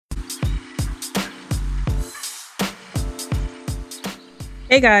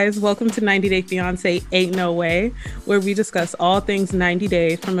Hey guys, welcome to 90 Day Fiance Ain't No Way, where we discuss all things 90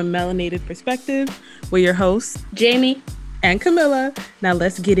 Day from a melanated perspective. We're your hosts, Jamie and Camilla. Now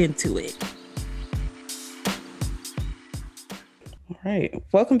let's get into it. All right.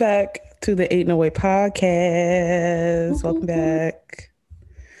 Welcome back to the Ain't No Way podcast. Welcome back.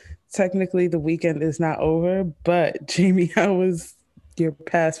 Technically, the weekend is not over, but Jamie, how was your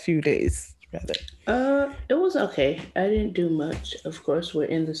past few days? Rather. It was okay. I didn't do much. Of course, we're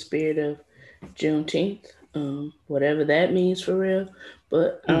in the spirit of Juneteenth, whatever that means for real.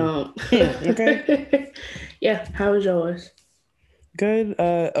 But okay. Yeah, how was yours? Good.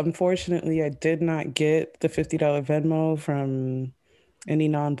 Unfortunately, I did not get the $50 Venmo from any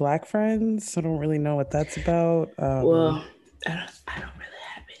non-Black friends. I don't really know what that's about. Well, I don't really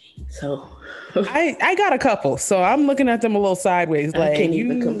have any, so I got a couple, so I'm looking at them a little sideways. Like, I can't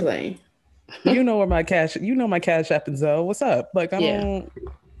even complain. You know where my cash, my Cash App and Zelle. What's up? Like, I don't.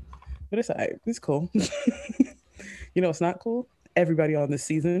 But it's all right. It's cool. You know, it's not cool. Everybody on this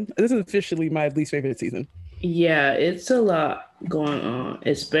season. This is officially my least favorite season. Yeah, it's a lot going on,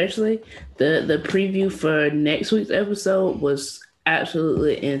 especially the preview for next week's episode was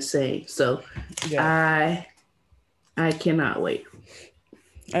absolutely insane. So yeah. I cannot wait.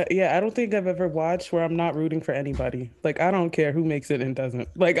 I don't think I've ever watched where I'm not rooting for anybody. Like, I don't care who makes it and doesn't.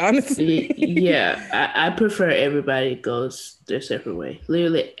 Like, honestly. Yeah, I prefer everybody goes their separate way.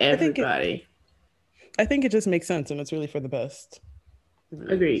 Literally everybody. I think it just makes sense and it's really for the best.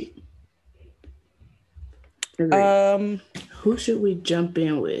 Agreed. Who should we jump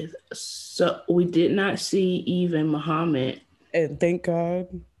in with? So we did not see Eve and Muhammad. And thank God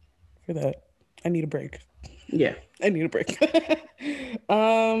for that. I need a break. Yeah. I need a break.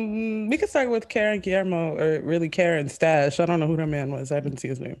 We could start with Karen Guillermo, or really Karen Stash. I don't know who that man was. I didn't see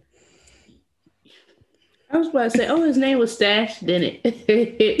his name. I was about to say, oh, his name was Stash, didn't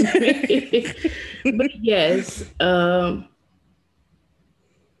it? But yes, I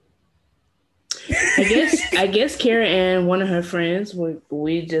guess Kara and one of her friends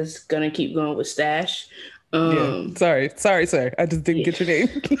we just gonna keep going with Stash. Sorry. I just didn't get your name.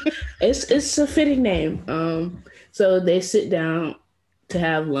 It's a fitting name. So they sit down to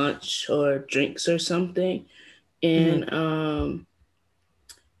have lunch or drinks or something, and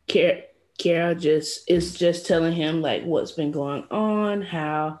Kara is just telling him like what's been going on,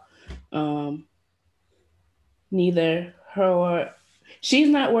 how neither her or she's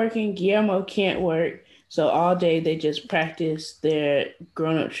not working, Guillermo can't work. So all day they just practice their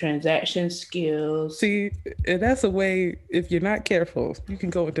grown-up transaction skills. See, and that's a way, if you're not careful, you can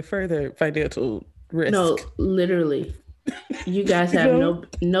go into further financial risk. No, literally. You guys have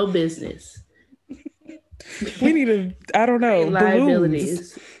no business. We need to, I don't know,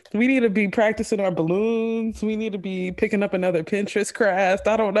 liabilities. Balloons. We need to be practicing our balloons. We need to be picking up another Pinterest craft.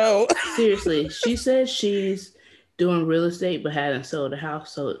 I don't know. Seriously, she says she's doing real estate but hadn't sold a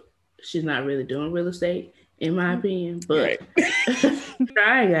house, so she's not really doing real estate, in my opinion. But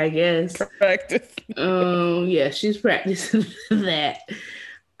trying, I guess. Practice. Yeah, she's practicing that.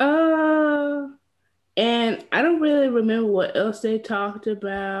 And I don't really remember what else they talked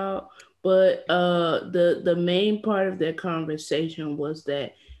about, but the main part of their conversation was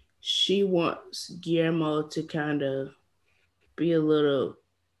that she wants Guillermo to kind of be a little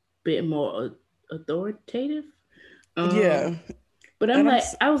bit more authoritative. Yeah. But I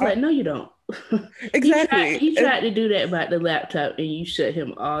was like, no, you don't. Exactly. He tried to do that about the laptop and you shut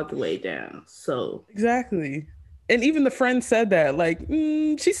him all the way down. So exactly. And even the friend said that, like,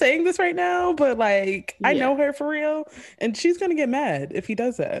 she's saying this right now, but like, I know her for real, and she's gonna get mad if he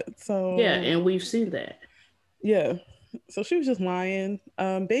does that. So yeah, and we've seen that. Yeah. So she was just lying.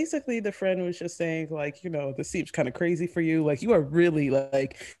 Basically, the friend was just saying, like, you know, this seems kind of crazy for you. Like, you are really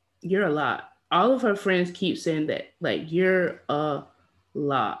like, you're a lot. All of her friends keep saying that, like, you're a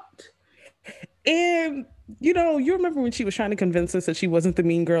lot. And you know, you remember when she was trying to convince us that she wasn't the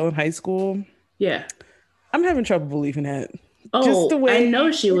mean girl in high school? Yeah. I'm having trouble believing that. Oh, just the way I know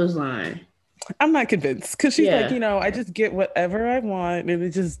she was lying. I'm not convinced because she's like, you know, I just get whatever I want and it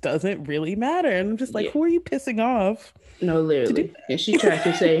just doesn't really matter. And I'm just like, who are you pissing off? No, literally. And she tried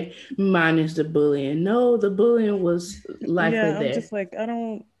to say, mine is the bullying. No, the bullying was likely there. I'm just like, I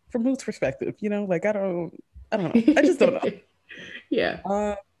don't, from whose perspective, you know, like, I don't know. I just don't know. Yeah.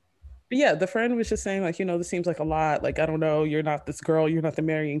 But yeah, the friend was just saying, like, you know, this seems like a lot. Like, I don't know, you're not this girl, you're not the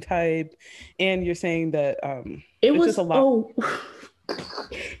marrying type. And you're saying that it was just a lot.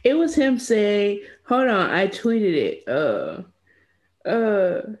 It was him saying, hold on, I tweeted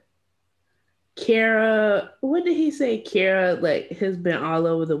it. Kara, what did he say? Kara like has been all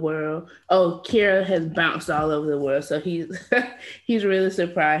over the world. Oh, Kara has bounced all over the world. So he's he's really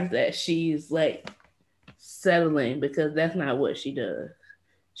surprised that she's like settling because that's not what she does.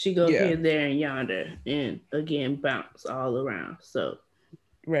 She go Yeah. here, there, and yonder, and again bounce all around. So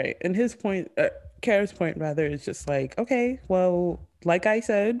Right. And his point, Kara's point rather, is just like, okay, well, like I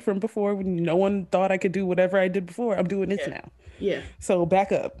said from before, when no one thought I could do whatever I did before, I'm doing this yeah, now. yeah, So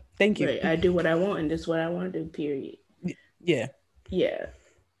back up. Thank you. right. I do what I want, and this is what I want to do. Period. Yeah. Yeah,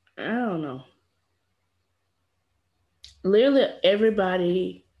 I don't know. Literally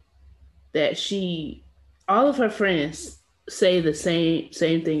everybody that she, all of her friends say the same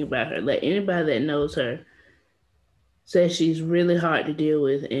thing about her. Like anybody that knows her says she's really hard to deal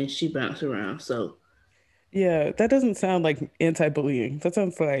with, and she bounces around. So Yeah. That doesn't sound like anti-bullying. That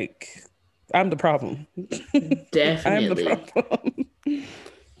sounds like I'm the problem. I'm the definitely. problem.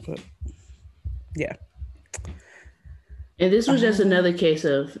 But yeah. And this was just Um, another case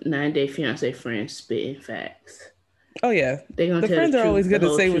of 9 Day Fiance friends spitting facts. oh yeah. They're gonna The tell the friends are always truth, the going to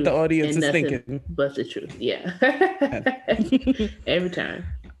whole say what the truth, audience and is nothing thinking. but the truth. Yeah. Every time.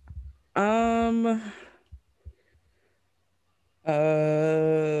 um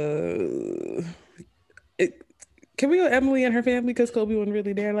uh it, can we go Emily and her family because Kobe wasn't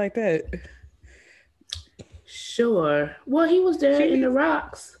really there like that? Sure. Well, he was there in She the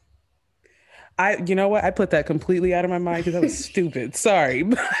rocks. you know what? I put that completely out of my mind because that was stupid. Sorry.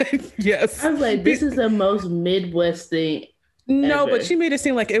 But yes. I was like, this is the most Midwest thing No, but ever. she made it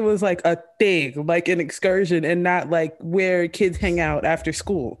seem like it was like a thing, like an excursion and not like where kids hang out after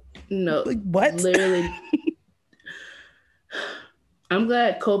school. No, Like what? literally. I'm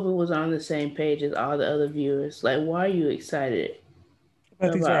glad Kobe was on the same page as all the other viewers. Like, why are you excited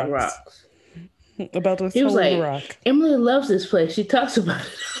About these about rocks. rocks? About this He was hole in the like, rock. Emily loves this place. She talks about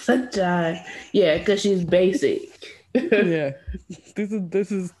it all the time. Yeah, because she's basic. Yeah.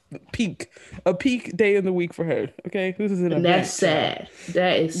 This is a peak day in the week for her. Okay. This is an And that's event, child. sad.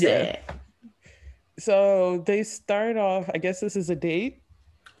 That is Yeah. sad. So they start off, I guess this is a date.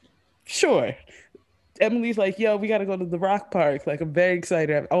 Sure. Emily's like, yo, we got to go to the rock park. Like, I'm very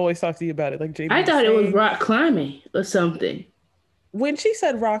excited. I've always talked to you about it. Like I Jamie was thought it was saying. rock climbing or something. When she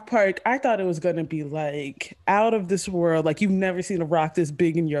said rock park, I thought it was going to be like out of this world. Like, you've never seen a rock this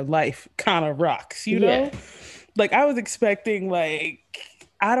big in your life kind of rocks, you Yeah. know? Like, I was expecting, like,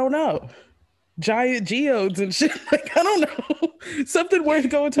 I don't know, giant geodes and shit. Like, I don't know. Something worth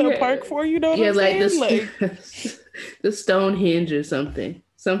going to a Yeah. park for, you know what Yeah, I'm like saying? Like, the Stonehenge or something.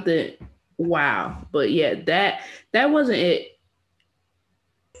 Something wow. But yeah, that wasn't it.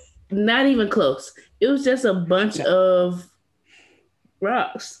 Not even close. It was just a bunch no. of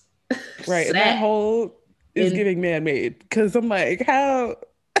rocks. Right. And that hole is getting man-made. Because I'm like, how?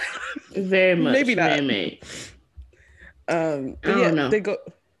 Very much Maybe not. man-made. But I don't know. They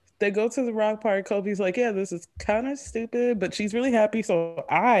go to the rock park. Kobe's like, yeah, this is kind of stupid, but she's really happy, so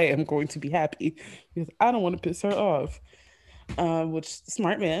I am going to be happy because I don't want to piss her off. Which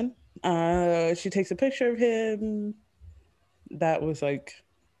smart man. She takes a picture of him. That was like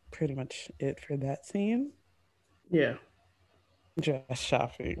pretty much it for that scene. Yeah. Dress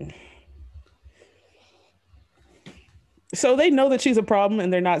shopping. So they know that she's a problem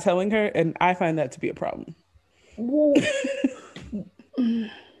and they're not telling her, and I find that to be a problem.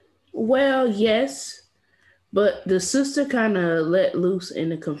 Well, yes, but the sister kind of let loose in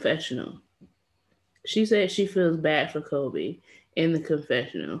the confessional. She said she feels bad for Kobe in the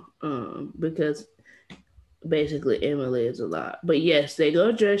confessional, because basically Emily is a lot. But yes, they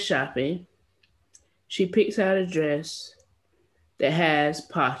go dress shopping. She picks out a dress that has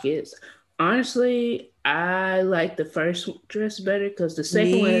pockets. Honestly, I like the first dress better because the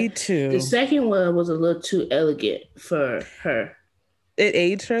second one was a little too elegant for her. It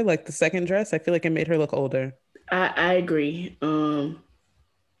aged her, like the second dress. I feel like it made her look older. I agree.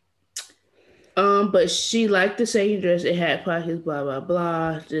 But she liked the second dress. It had pockets, blah blah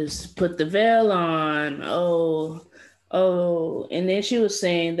blah. Just put the veil on. Oh, and then she was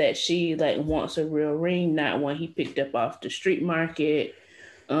saying that she like wants a real ring, not one he picked up off the street market.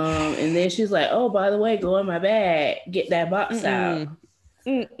 And then she's like, oh, by the way, go in my bag, get that box out.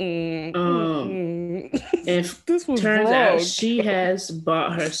 And this was turns wrong. out she has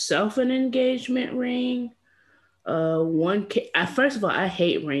bought herself an engagement ring. First of all, I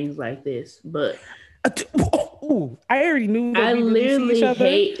hate rings like this, but I already knew that I we didn't see each other,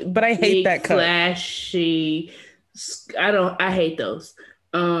 hate, but I hate that cut. Flashy. I hate those.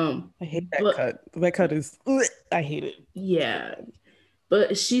 I hate that cut. That cut is. I hate it. Yeah,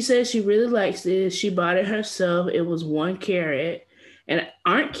 but she says she really likes it. She bought it herself. It was 1 carat, and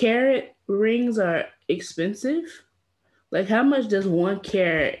aren't carat rings are expensive. Like, how much does 1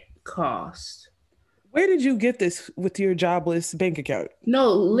 carat cost? Where did you get this with your jobless bank account?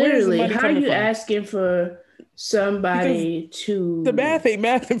 No, Where is the literally, money how are coming you from? asking for Because somebody the to? math ain't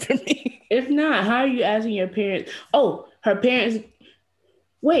mathing for me. If not, how are you asking your parents? Oh, her parents.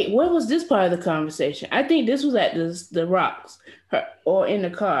 Wait, what was this part of the conversation? I think this was at the Rocks, or in the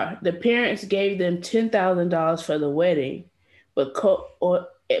car. The parents gave them $10,000 for the wedding, but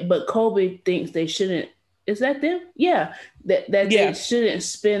Kobe thinks they shouldn't. Is that them? Yeah, that they Yeah, shouldn't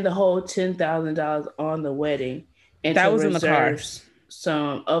spend the whole $10,000 on the wedding, and that to was in the car. reserve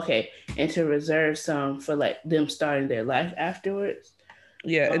some. Okay, and to reserve some for like them starting their life afterwards.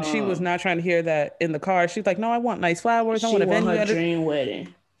 Yeah, and she was Um, not trying to hear that in the car. She's like, "No, I want nice flowers. I she want a want venue." her dream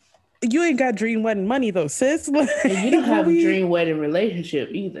wedding. You ain't got dream wedding money though, sis. And you Like, don't what have a we? dream wedding relationship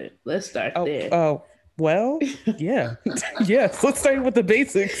either. Let's start Oh, there. oh, well, yeah, yeah. Let's start with the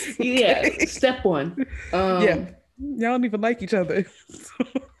basics. Yeah, Okay. step one. Yeah, Um, y'all don't even like each other.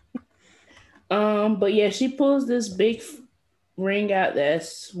 but yeah, she pulls this big ring out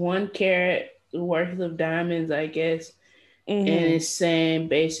that's 1 carat worth of diamonds, I guess. And Hmm. it's saying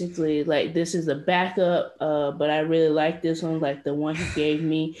basically like this is a backup, but I really like this one, like the one he gave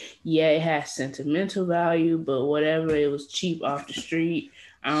me. Yeah, it has sentimental value, but whatever, it was cheap off the street.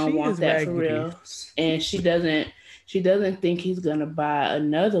 I don't She want is that for raggedy. real. And she doesn't think he's gonna buy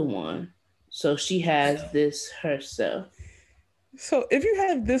another one. So she has this herself. So if you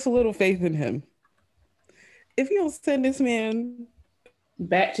have this little faith in him, if you don't send this man,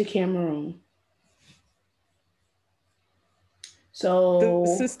 Back to Cameroon. the So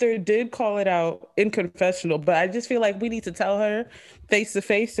sister did call it out in confessional, but I just feel like we need to tell her face to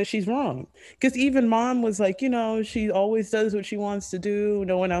face that she's wrong. Because even mom was like, she always does what she wants to do.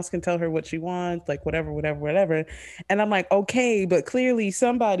 No one else can tell her what she wants, like whatever, whatever, whatever. And I'm like, okay, but clearly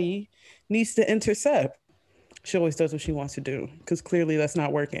somebody needs to intercept. She always does what she wants to do because clearly that's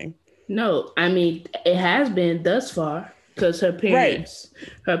not working. no, I mean it has been thus far because her Right. parents,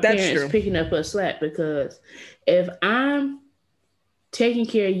 her That's parents true. picking up her slack. Because if I'm taking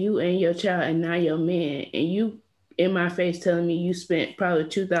care of you and your child and not your man, and you in my face telling me you spent probably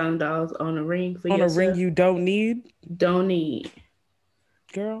 $2,000 on a ring for On a ring yourself, you don't need, don't need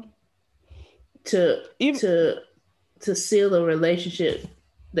girl. to Even to to seal a relationship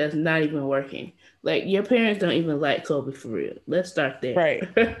that's not even working. Like your parents don't even like Kobe for real. Let's start there. right.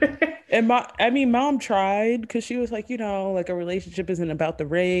 And mom tried because she was like, like a relationship isn't about the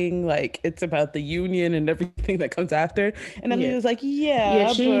ring, like it's about the union and everything that comes after. And Emily Yeah, was like, yeah. yeah,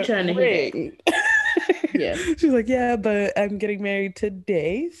 She ain't but trying to hear that. ring. Yeah, She's like, yeah, but I'm getting married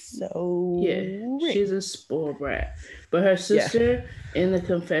today, yeah. so She's ring. a spoiled brat. But her Yeah, sister in the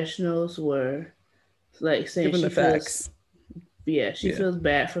confessionals were like saying given she the feels, facts. yeah, she Yeah. feels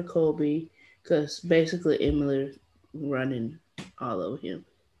bad for Kobe because basically Emily running all over him.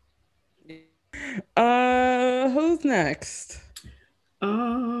 Who's next?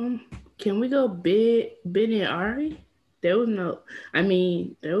 Um, can we go Ben and Ari? There was no, I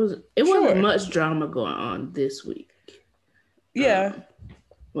mean, it wasn't Sure. much drama going on this week. Yeah. Um,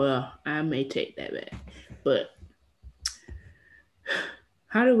 well, I may take that back, but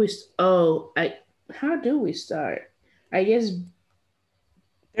how do we? How do we start? I guess.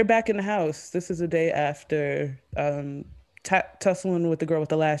 They're back in the house. This is a day after tussling with the girl with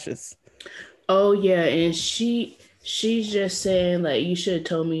the lashes. Oh yeah, and she's just saying like you should have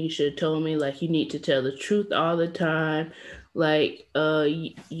told me. You should have told me. Like you need to tell the truth all the time. Like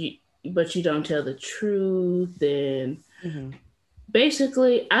but you don't tell the truth. And Hmm.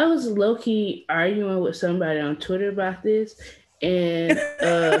 basically, I was low key arguing with somebody on Twitter about this, and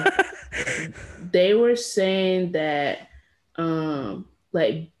they were saying that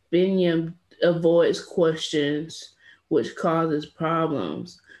like Binyam avoids questions, which causes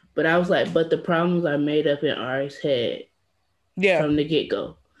problems. But I was like, but the problems are made up in Ari's head Yeah. from the get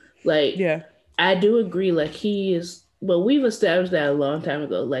go. Like Yeah. I do agree, like he is. Well, we've established that a long time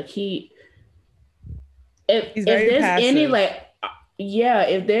ago. Like He's if very there's any passive. like, yeah,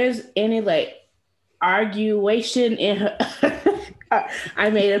 if there's any like arguation in her. I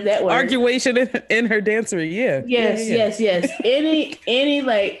made up that word. Arguation in her dancery. Yeah. Yeah. Yes, Yeah. yes, yes. Any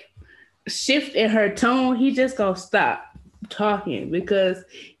like shift in her tone, he just gonna stop talking because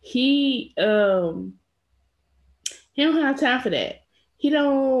he don't have time for that. He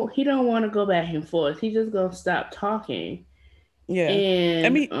don't want to go back and forth. He just gonna stop talking. Yeah. I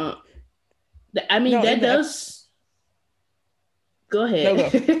And mean, I mean no, that in the does. Go no go.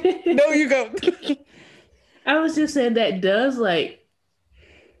 ahead. No, you go. I was just saying that does like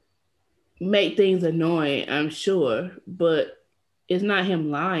make things annoying. I'm sure, but it's not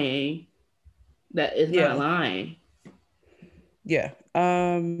him lying. That is not Yeah. lying. Yeah.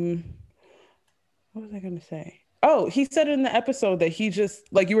 What was I gonna say? Oh, he said in the episode that he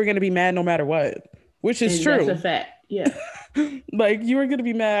just like you were gonna be mad no matter what, which is And that's a true. fact. Yeah. Like you were gonna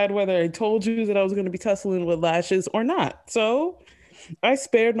be mad whether I told you that I was gonna be tussling with lashes or not. So I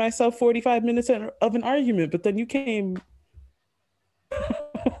spared myself 45 minutes of an argument, but then you came.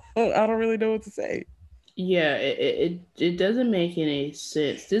 I don't really know what to say. Yeah, it doesn't make any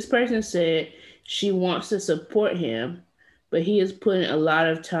sense. This person said she wants to support him, but he is putting a lot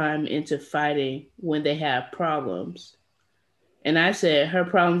of time into fighting when they have problems. And I said her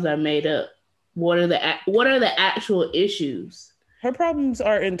problems are made up. What are the actual issues? Her problems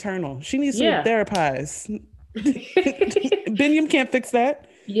are internal. She needs to Yeah. therapize. Binyam can't fix that.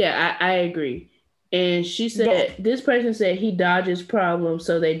 Yeah, I agree. And she No. said, this person said he dodges problems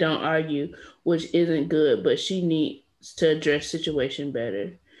so they don't argue, which isn't good, but she needs to address situation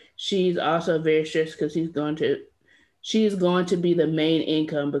better. She's also very stressed because she's going to be the main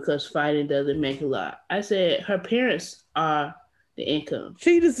income because fighting doesn't make a lot. I said her parents are the income.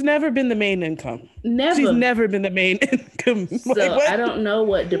 She's never been the main income. She's Never. never been the main income. So I don't know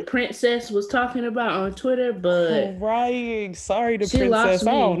what the princess was talking about on Twitter, but Crying. Sorry, the she lost princess.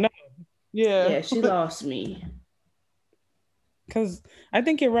 Oh me. no. Yeah. Yeah, she lost me. Because I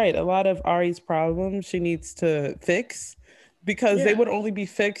think you're right. A lot of Ari's problems she needs to fix because they Yeah. would only be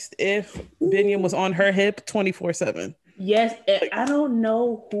fixed if Binyam was on her hip 24/7. Yes, I don't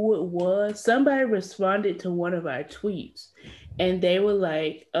know who it was. Somebody responded to one of our tweets and they were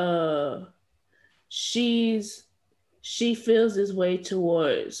like, she's she feels this way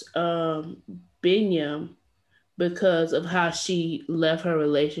towards Binyam because of how she left her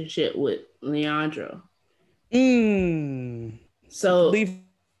relationship with Leandro. Mm. So Leave.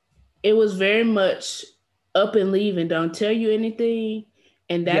 it was very much up and leave and don't tell you anything.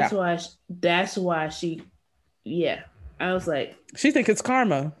 And Yeah. that's why she yeah. I was like, She think it's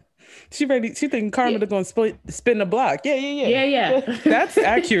karma. She think karma yeah, to go and spin the block. Yeah, yeah, yeah. That's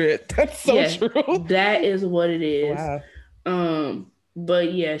accurate. That's so Yeah, true. that is what it is. Wow.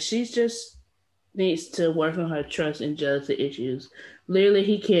 But yeah, she's just needs to work on her trust and jealousy issues. Literally,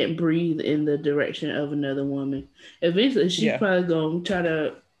 he can't breathe in the direction of another woman. Eventually, she's probably gonna try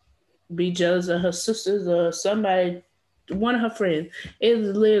to be jealous of her sisters or somebody, one of her friends. It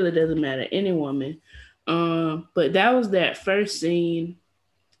literally doesn't matter, any woman. But that was that first scene.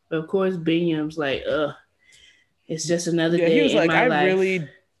 Of course, Binyam's like, it's just another Yeah, he day was in like, my life.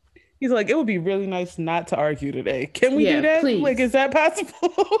 he's like, it would be really nice not to argue today. Can we do Yeah, that? please. Like, is that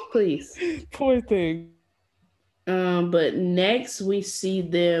possible? Please. Poor thing. But next we see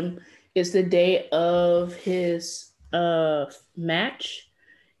them. It's the day of his match,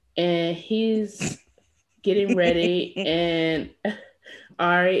 and he's getting ready, and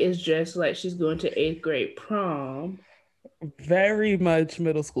Ari is dressed like she's going to 8th grade prom. Very much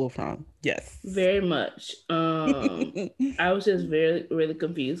middle school prom. Yes. Very much. I was just very really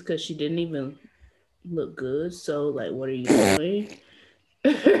confused because she didn't even look good. So like, what are you doing?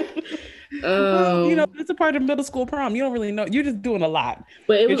 Well, it's a part of middle school prom. You don't really know. You're just doing a lot.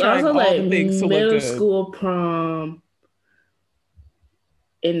 But it You're was trying also all like the things to look middle good. school prom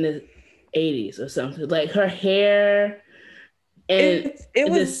in the 80s or something. Like her hair and it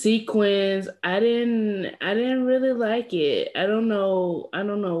was the sequins. I didn't really like it. I don't know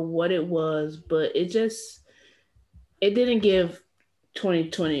what it was, but it didn't give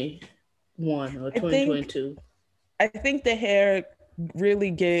 2021 or 2022. I think the hair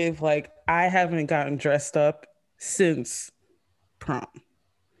really gave like I haven't gotten dressed up since prom.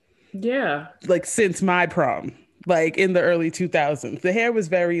 Yeah. Like since my prom, like in the early 2000s. The hair was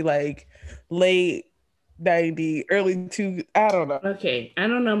very like late 90, early two. I don't know. Okay, I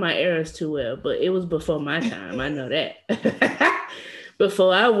don't know my eras too well, but it was before my time. I know that.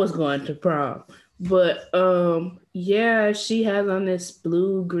 Before I was going to prom. But yeah, she has on this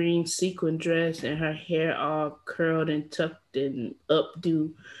blue green sequin dress and her hair all curled and tucked and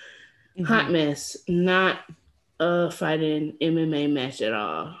updo. Hot mess. Not a fighting MMA match at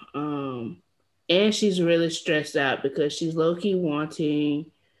all. And she's really stressed out because she's low-key wanting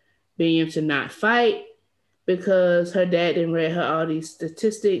Binyam to not fight because her dad didn't read her all these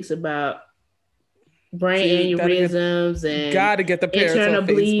statistics about brain aneurysms and internal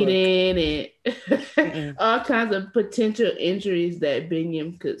bleeding and all kinds of potential injuries that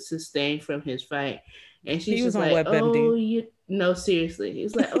Binyam could sustain from his fight. And she's just like, no, seriously.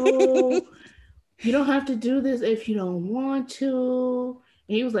 He's like, oh, you don't have to do this if you don't want to.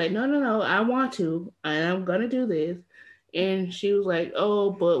 And he was like, no, I want to, and I'm going to do this. And she was like,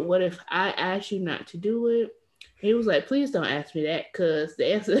 oh, but what if I ask you not to do it? He was like, please don't ask me that, because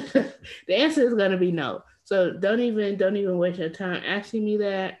the answer the answer is gonna be no. So don't even waste your time asking me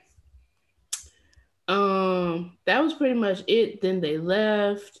that. That was pretty much it. Then they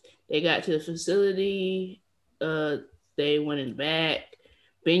left. They got to the facility. They went in the back.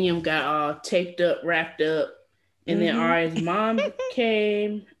 Binyam got all taped up, wrapped up, and then Ari's mom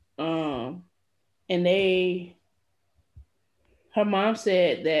came. And her mom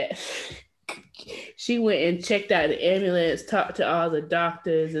said that she went and checked out the ambulance, talked to all the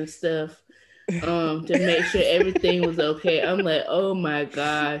doctors and stuff, to make sure everything was okay. I'm like, oh my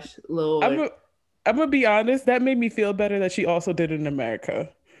gosh, Lord. I'm gonna be honest. That made me feel better that she also did it in America.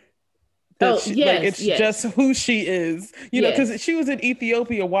 Yes, it's just who she is, you know, because she was in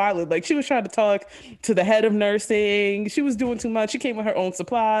Ethiopia wilding. Like, she was trying to talk to the head of nursing. She was doing too much. She came with her own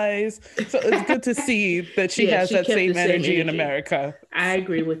supplies. So it's good to see that she has that same energy in America. I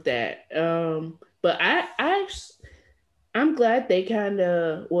agree with that. But I'm glad they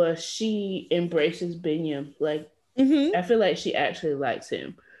she embraces Binyam. Like, I feel like she actually likes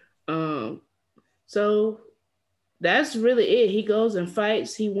him. So that's really it. He goes and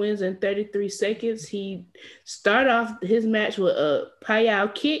fights. He wins in 33 seconds. He started off his match with a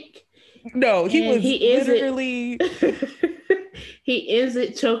Payao kick. No, he literally... He ends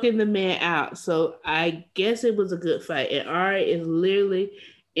it choking the man out. So I guess it was a good fight. And Ari is literally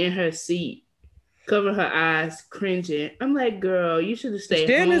in her seat, covering her eyes, cringing. I'm like, girl, you should have stayed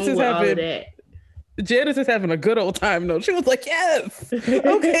home with all of that. Janice is having a good old time, though. She was like, yes.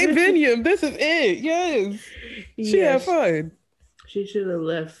 Okay, Binyam, this is it. Yes. She had fun. She should have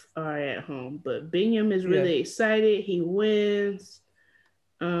left Ari at home. But Binyam is really excited. He wins.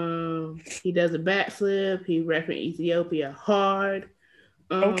 He does a backflip. He repping Ethiopia hard.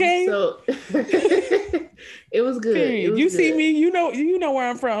 Okay. So it was good. It was you good. See me, you know where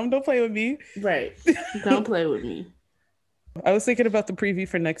I'm from. Don't play with me. Right. Don't play with me. I was thinking about the preview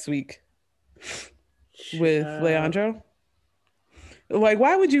for next week with Leandro. Like,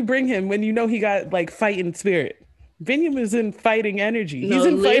 why would you bring him when you know he got like fighting spirit? Binyam is in fighting energy. No, he's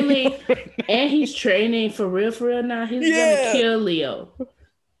in fighting and he's training for real now. He's gonna kill Leo.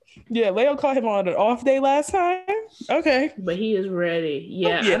 Yeah, Leo caught him on an off day last time. Okay, but he is ready.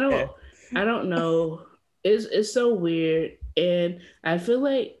 Yeah, I don't know. It's so weird, and I feel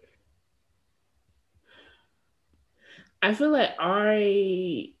like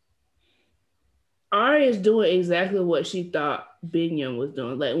Ari is doing exactly what she thought Binyam was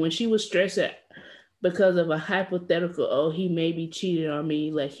doing. Like, when she was stressing because of a hypothetical, oh, he may be cheating on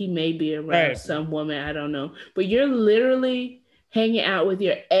me, like he may be around some woman, I don't know. But you're literally hanging out with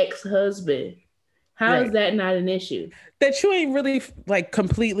your ex-husband. How is that not an issue? That you ain't really like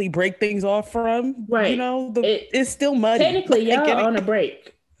completely break things off from, right? You know, it's still muddy. Technically, y'all are on a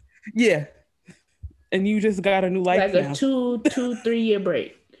break. Yeah, and you just got a new life, like now. a 3 year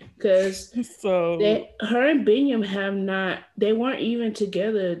break. Because her and Binyam they weren't even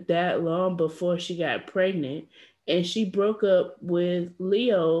together that long before she got pregnant, and she broke up with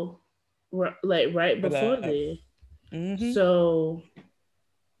Leo like right before then. Mm-hmm. So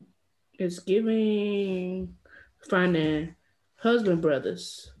it's giving finding husband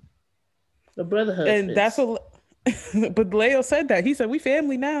brothers, the brother husbands. And that's what. But Leo said that. He said, "We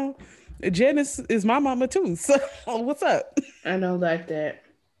family now. Janice is my mama too. So what's up?" I don't like that.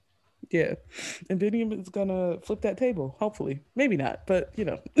 Yeah, and Binyam is gonna flip that table. Hopefully, maybe not, but you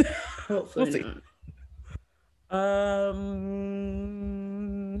know, hopefully we'll see. Not.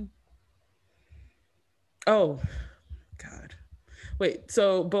 Oh, God. Wait.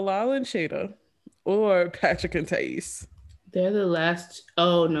 So Bilal and Shayda, or Patrick and Thais? They're the last.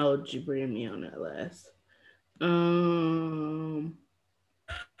 Oh no, Jibri and me on that last. Who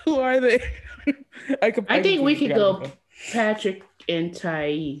are they? I think we could go Patrick and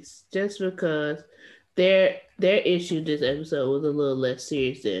Thais, just because their issue this episode was a little less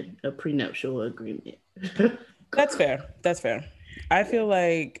serious than a prenuptial agreement. That's fair. I feel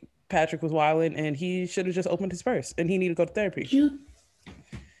like Patrick was wilding and he should have just opened his purse and he needed to go to therapy.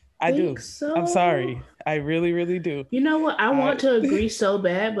 I do. So? I'm sorry. I really, really do. You know what? I want to agree so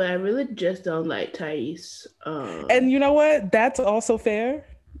bad, but I really just don't like Thais. And you know what? That's also fair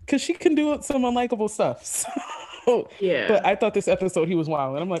because she can do some unlikable stuff. So, yeah. But I thought this episode he was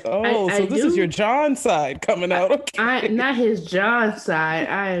wild. And I'm like, so this is your John side coming out. Okay. Not his John side.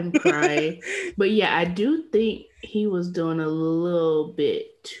 I am crying. But yeah, I do think he was doing a little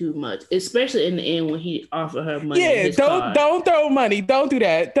bit too much, especially in the end when he offered her money. Yeah, don't throw money. Don't do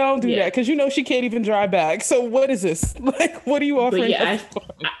that. Don't do that because you know she can't even drive back. So what is this? Like, what are you offering?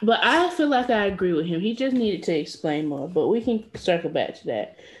 But I feel like I agree with him. He just needed to explain more. But we can circle back to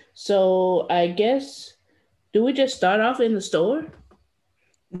that. So I guess Do we just start off in the store?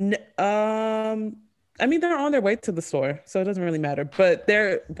 I mean, they're on their way to the store, so it doesn't really matter. But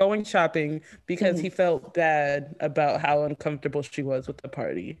they're going shopping because Mm-hmm. he felt bad about how uncomfortable she was with the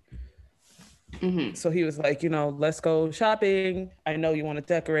party. Mm-hmm. So he was like, let's go shopping. I know you want to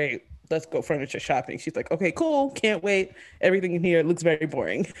decorate. Let's go furniture shopping. She's like, okay, cool. Can't wait. Everything in here looks very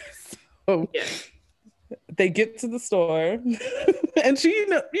boring. So Yeah. they get to the store and she,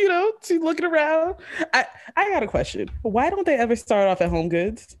 she's looking around. I got a question. Why don't they ever start off at Home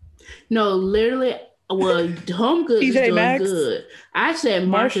Goods? No, literally. Well, Home Goods is TJ doing Maxx, good. I said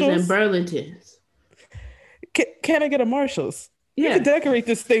Marshalls and Marshalls. Burlington's. Can I get a Marshalls? You Yeah. could decorate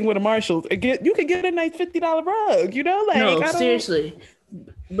this thing with a Marshalls and you could get a nice $50 rug, No, I don't. seriously.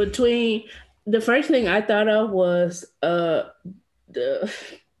 Between the first thing I thought of was the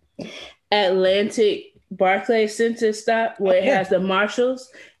Atlantic Barclays Center stop where it has the Marshalls,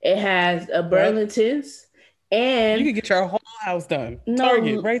 it has a Burlington's, and you could get your whole house done. no,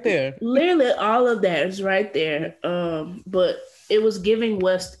 Target right there. literally all of that is right there. But it was giving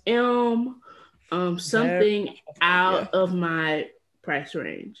West Elm, something out of my price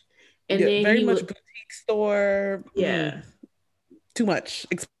range, and then very much boutique store. Yeah. Too much.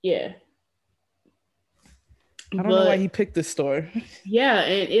 Yeah. I don't know why he picked this store. Yeah,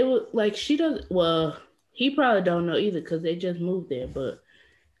 and it was like he probably don't know either because they just moved there, but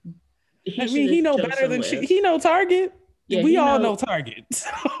he know better than he know Target. Yeah, we all know Target.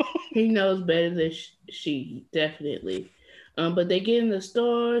 He knows better than she definitely. But they get in the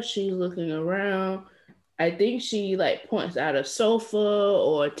store, she's looking around. I think she like points out a sofa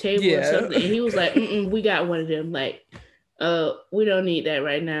or a table or something. And he was like, we got one of them. Like, we don't need that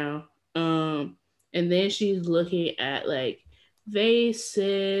right now. And then she's looking at like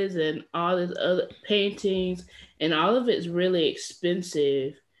vases and all this other paintings, and all of it's really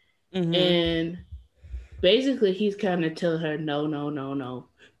expensive. Mm-hmm. And basically, he's kind of telling her no,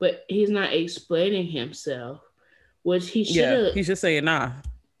 but he's not explaining himself, which he should have. Yeah, he's just saying nah.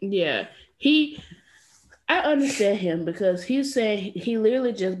 Yeah, I understand him because he's saying he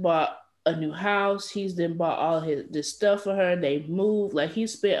literally just bought a new house. He's then bought all this stuff for her. They moved. Like, he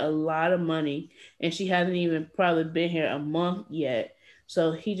spent a lot of money, and she hasn't even probably been here a month yet.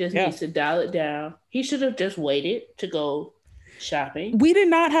 So he just needs to dial it down. He should have just waited to go shopping. We did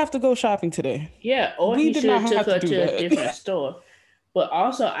not have to go shopping today. Yeah, or he should have took her to a different store. But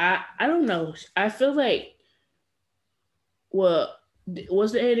also, I don't know. I feel like,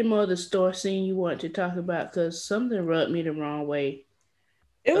 was there any more of the store scene you want to talk about? Because something rubbed me the wrong way.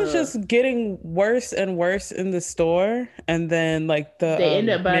 It was just getting worse and worse in the store. And then like they end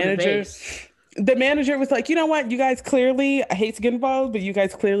up buying the manager was like, you know what, you guys clearly, I hate to get involved, but you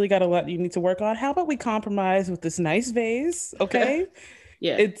guys clearly got a lot you need to work on. How about we compromise with this nice vase? Okay.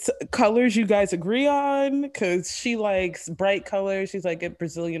 Yeah. It's colors you guys agree on, because she likes bright colors. She's like,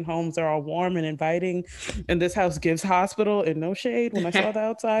 Brazilian homes are all warm and inviting. And this house gives hospital and no shade. When I saw the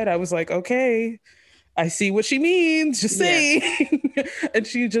outside, I was like, okay, I see what she means. Just saying. Yeah. And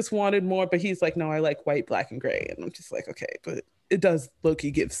she just wanted more. But he's like, no, I like white, black, and gray. And I'm just like, okay, but it does look,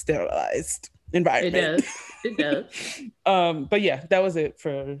 you give sterilized environment. It does. But yeah, that was it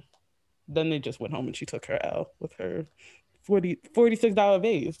for. Then they just went home and she took her out with her $46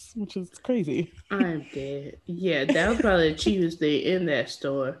 vase, which is crazy. I'm dead. Yeah, that was probably the cheapest thing in that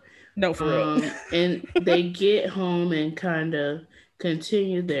store. No, for real. And they get home and kind of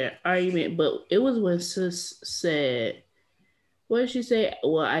continue their argument, but it was when Sis said, what did she say?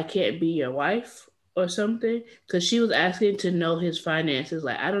 Well, I can't be your wife or something, because she was asking to know his finances.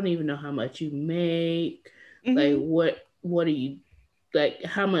 Like, I don't even know how much you make. Mm-hmm. Like, what are you, like,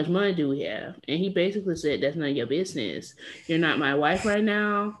 how much money do we have? And he basically said, that's none of your business. You're not my wife right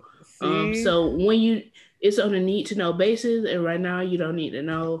now. So when it's on a need to know basis, and right now you don't need to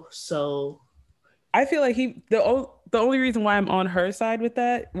know. So I feel like the only reason why I'm on her side with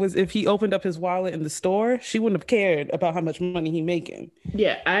that was if he opened up his wallet in the store, she wouldn't have cared about how much money he's making.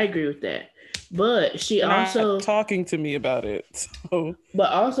 Yeah, I agree with that. But she also talking to me about it. So.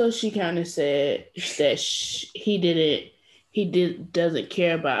 But also she kind of said that he doesn't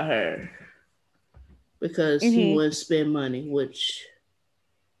care about her because he wouldn't spend money, which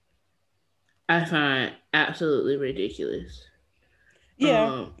I find absolutely ridiculous.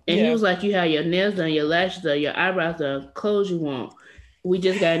 Yeah. He was like, you have your nails done, your lashes done, your eyebrows done, clothes you want. We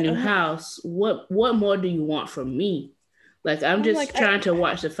just got a new house. What more do you want from me? Like, I'm just trying to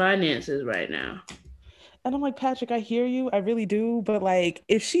watch the finances right now. And I'm like, Patrick, I hear you. I really do. But like,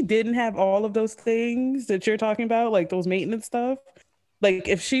 if she didn't have all of those things that you're talking about, like those maintenance stuff, like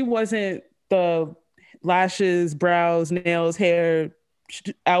if she wasn't the lashes, brows, nails, hair,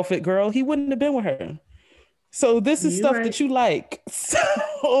 outfit girl, he wouldn't have been with her. So this is You're stuff right. that you like.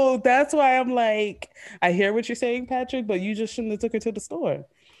 So that's why I'm like, I hear what you're saying, Patrick, but you just shouldn't have took her to the store.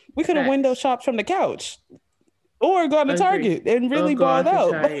 We could have window Facts. shopped from the couch or gone to Agree. Target and Or really balled gone to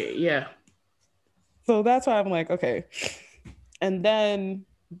out. Target. Yeah. So that's why I'm like, okay. And then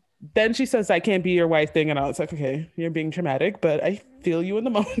she says, I can't be your wife thing. And I was like, okay, you're being dramatic, but I feel you in the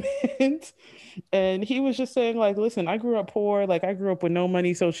moment. And he was just saying, like, listen, I grew up poor, like I grew up with no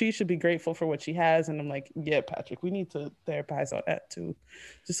money, so she should be grateful for what she has. And I'm like, yeah, Patrick, we need to therapize on that too.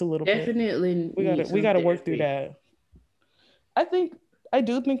 Just a little bit. Definitely We need gotta we some gotta work through therapy. that. I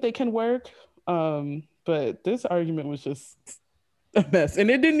do think they can work. But this argument was just a mess. And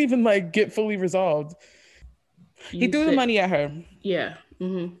it didn't even like get fully resolved. He You threw the said, money at her. yeah.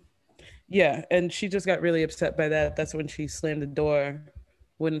 Mm-hmm. Yeah, and she just got really upset by that. That's when she slammed the door,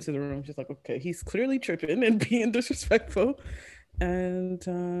 went into the room. She's like, okay, he's clearly tripping and being disrespectful. And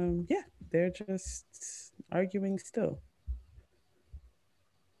yeah, they're just arguing still.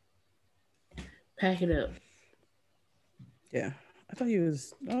 Pack it up. Yeah. I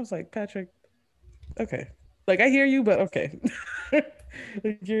was like, Patrick, okay. Like I hear you, but okay.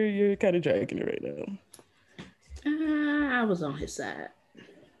 Like, you're kind of dragging it right now. I was on his side.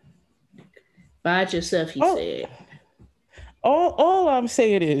 Buy it yourself, he Oh, said. all I'm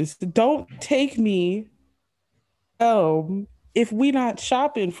saying is don't take me if we not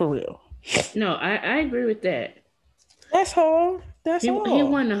shopping for real. No, I agree with that. That's all. That's He all.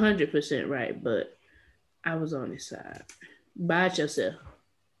 wasn't 100% right, but I was on his side. Buy it yourself.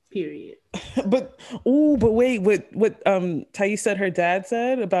 Period. But wait, what Thais said her dad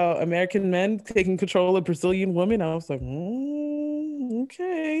said about American men taking control of Brazilian women, I was like,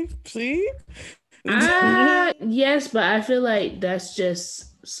 okay, see? Yes, but I feel like that's just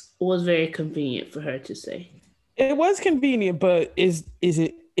was very convenient for her to say. It was convenient, but is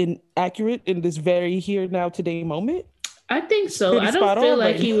it inaccurate in this very here now today moment? I think so. Pretty I don't spot feel on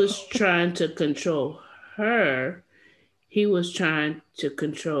like right he now. was trying to control her. He was trying to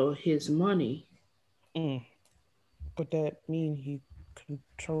control his money. Mm, but that mean he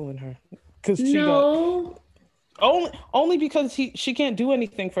controlling her because she got No. only because she can't do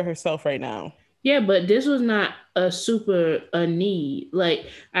anything for herself right now. Yeah, but this was not a need. Like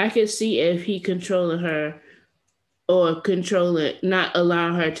I could see if he controlling her or controlling not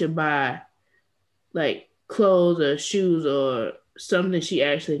allowing her to buy like clothes or shoes or something she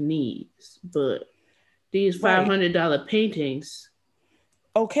actually needs. But these Right. $500 paintings,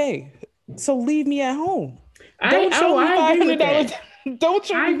 Okay, so leave me at home. Don't show me I five agree with hundred dollars. that. Don't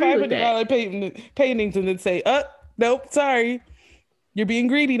show I me agree five with hundred that. dollar paintings and then say, nope, sorry, you're being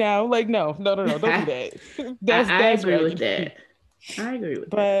greedy now." Like, no, no, no, no, don't do that. I That's agree right. with that. I agree with that.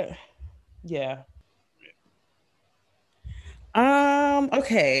 But yeah.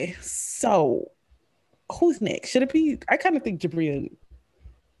 Okay. So who's next? Should it be? I kind of think Jabri and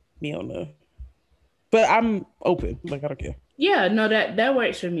Miona, but I'm open. Like, I don't care. Yeah, no, that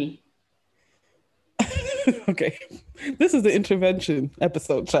works for me. Okay. This is the intervention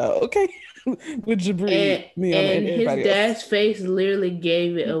episode, child. Okay. With Jabri, Miona, and And his everybody else. dad's face literally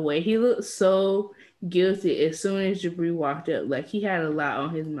gave it away. He looked so guilty as soon as Jabri walked up. Like he had a lot on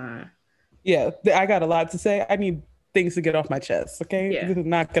his mind. Yeah, I got a lot to say. I need things to get off my chest. Okay, Yeah. this is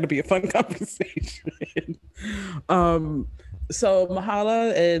not going to be a fun conversation. um, so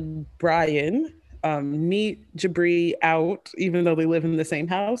Mahala and Brian meet Jabri out, even though they live in the same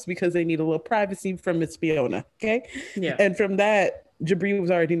house, because they need a little privacy from Miss Fiona. Okay, Yeah. and from that. Jabri was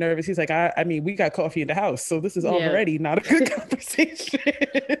already nervous. He's like, I mean, we got coffee in the house, so this is Yeah. already not a good conversation.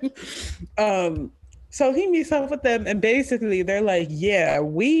 So he meets up with them, and basically they're like, yeah,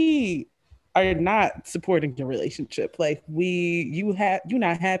 we are not supporting your relationship. Like you're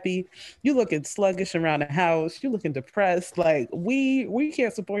not happy. You looking sluggish around the house. You looking depressed. Like we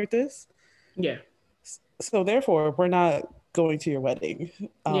can't support this. Yeah. So therefore, we're not going to your wedding.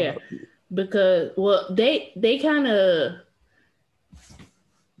 Yeah. Because they kind of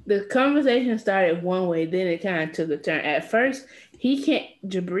the conversation started one way, then it kind of took a turn. At first,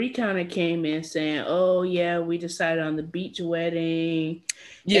 Jabri kind of came in saying, "Oh yeah, we decided on the beach wedding,"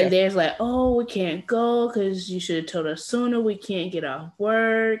 Yeah. and there's like, "Oh, we can't go because you should have told us sooner. We can't get off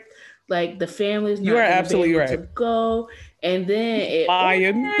work. Like the family's not going to be able to go." And then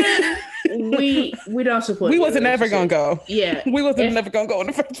we don't support. We wasn't never gonna go. Yeah, we wasn't never gonna go in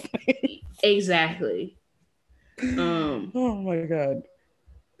the first place. Exactly. Oh my god.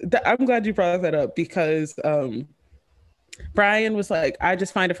 I'm glad you brought that up because Brian was like, I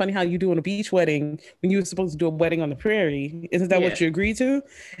just find it funny how you doing a beach wedding when you were supposed to do a wedding on the prairie. Isn't that what you agreed to?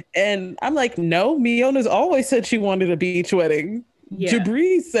 And I'm like, no, Miona's always said she wanted a beach wedding. Yeah.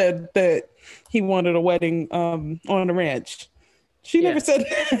 Jabri said that he wanted a wedding on the ranch. She never said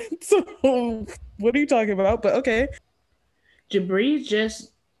that. So what are you talking about? But okay. Jabri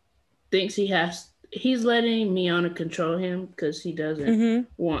just thinks he's letting Miana control him because he doesn't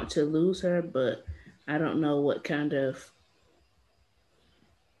want to lose her, but I don't know what kind of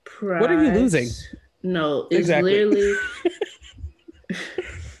prize. What are you losing? No, it's literally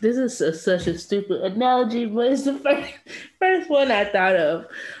this is such a stupid analogy, but it's the first one I thought of.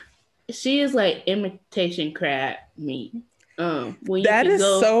 She is like imitation crab meat. That is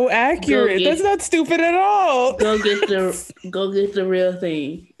so accurate. That's not stupid at all. Go get the real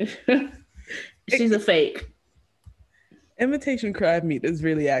thing. She's a fake. Imitation crab meat is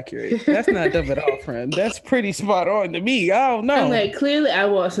really accurate. That's not dumb at all, friend. That's pretty spot on to me. I don't know. I'm like, clearly I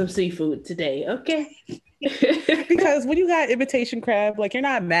want some seafood today. Okay. Because when you got imitation crab, like you're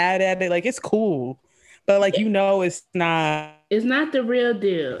not mad at it. Like it's cool. But like it's not. It's not the real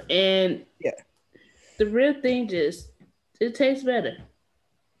deal. And the real thing it tastes better.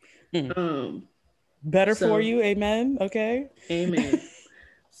 Better for you, amen. Okay. Amen.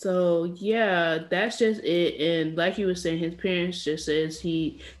 So yeah, that's just it. And like you were saying, his parents just says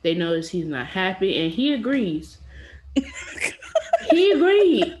they notice he's not happy, and he agrees. He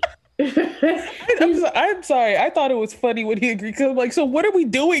agreed. I'm sorry. I thought it was funny when he agreed. Cause I'm like, so what are we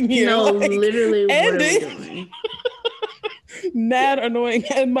doing here? No, like, literally, what are we doing? Mad annoying.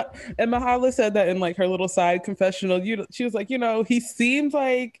 And Mahala said that in like her little side confessional. She was like, he seems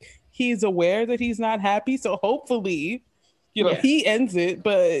like he's aware that he's not happy. So hopefully, he ends it,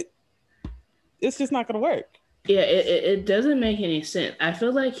 but it's just not going to work. Yeah, it doesn't make any sense. I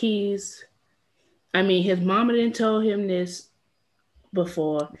feel like his mama didn't tell him this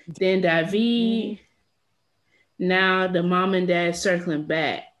before. Then David, now the mom and dad circling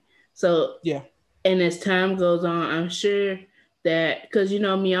back. So yeah. And as time goes on, I'm sure that because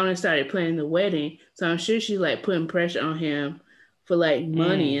Miana started planning the wedding, so I'm sure she's like putting pressure on him for like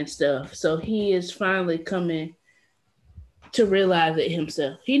money and stuff. So he is finally coming to realize it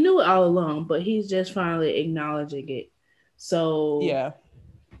himself. He knew it all along, but he's just finally acknowledging it. So yeah.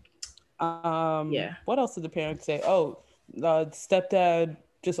 What else did the parents say? Oh, stepdad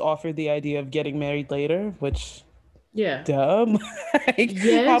just offered the idea of getting married later, which dumb.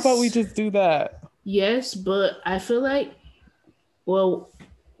 Yes. How about we just do that? Yes, but I feel like,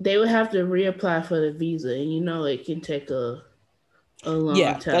 they would have to reapply for the visa, and it can take a long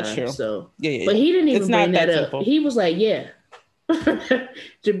time. That's true. So but he didn't even bring that up. Simple. He was like,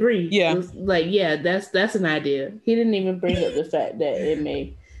 Jabri was like, that's an idea. He didn't even bring up the fact that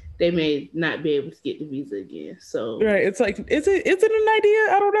they may not be able to get the visa again. So right, it's like, is it an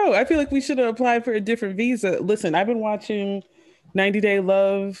idea? I don't know. I feel like we should have applied for a different visa. Listen, I've been watching 90 Day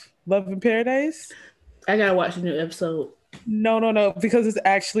Love in Paradise. I gotta watch a new episode. No, because it's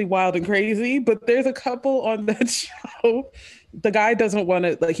actually wild and crazy. But there's a couple on that show. The guy doesn't want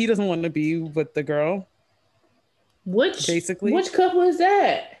to be with the girl. Which couple is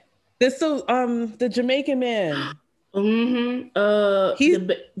that? This the Jamaican man. Mm-hmm.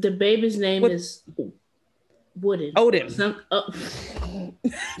 The baby's name is Wooden. Odin.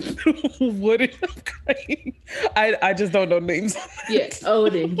 Wooden. I just don't know names. Yes,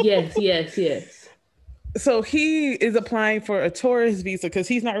 Odin. Yes. So he is applying for a tourist visa because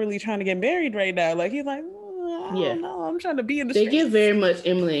he's not really trying to get married right now. Like he's like, I don't know. I'm trying to be in the streets. They get very much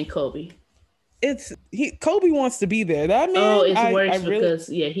Emily and Kobe. Kobe wants to be there. That man. It's worse because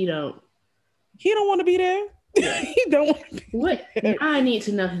he don't want to be there. He don't want to be what? there. I need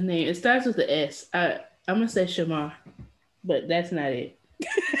to know his name. It starts with the S. I'm gonna say Shamar, but that's not it.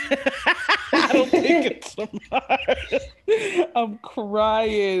 I don't think it's Shamar. I'm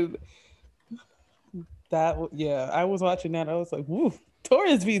crying. I was watching that. I was like, woo,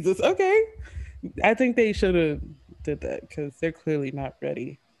 tourist visas. Okay. I think they should have did that because they're clearly not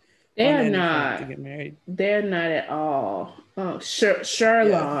ready. They're not to get married. They're not at all. Oh,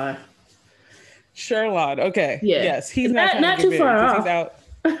 Sherlon. Sherlon. Okay. Yeah. Yes. He's not too far off. He's out.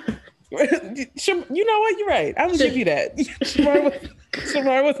 You know what? You're right. I'm gonna give you that.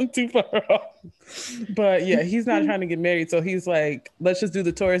 Shamar wasn't too far off. But yeah, he's not trying to get married. So he's like, let's just do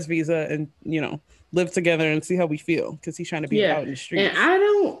the tourist visa and live together and see how we feel because he's trying to be out in the streets. And I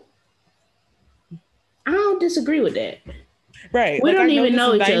don't disagree with that. Right. We don't even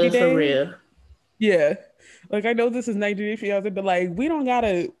know each other for real. Yeah. Like I know this is 90 Day Fiance, but like we don't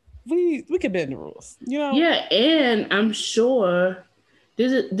gotta we can bend the rules, Yeah, and I'm sure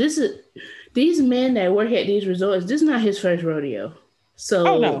this is these men that work at these resorts, this is not his first rodeo.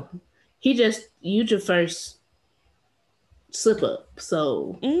 So no. He just used your first slip up.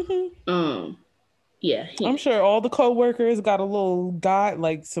 So Yeah, I'm sure all the co-workers got a little guide,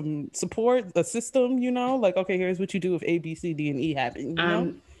 like some support, a system, like, okay, here's what you do if A, B, C, D, and E happen.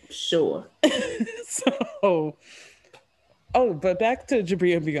 I'm sure. So, oh, but back to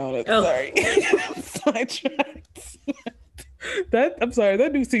Jabri and Fiona. Oh, Sorry. Sidetracked. I'm sorry,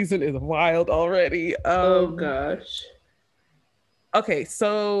 that new season is wild already. oh gosh. Okay,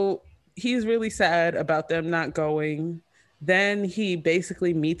 so he's really sad about them not going. Then he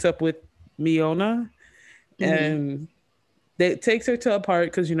basically meets up with Miona Mm-hmm. and they takes her to a park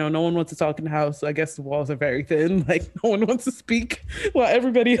because no one wants to talk in the house. So I guess the walls are very thin. Like no one wants to speak while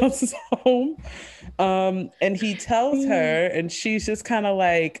everybody else is home. And he tells her, and she's just kind of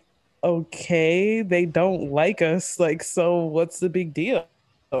like, "Okay, they don't like us. Like, so what's the big deal?"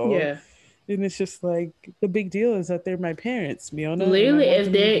 Yeah. And it's just like the big deal is that they're my parents, Miona, and I Literally, want if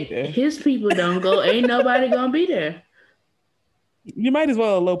them to be there. his people don't go, ain't nobody gonna be there. You might as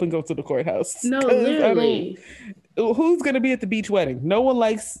well elope and go to the courthouse No, because I don't. literally. Who's gonna be at the beach wedding? No one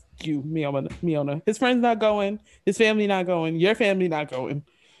likes you, Miona. His friends not going. His family not going. Your family not going.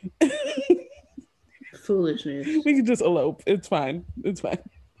 Foolishness. We can just elope. It's fine. It's fine.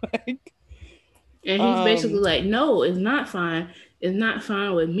 Like, And he's basically like, no, it's not fine. It's not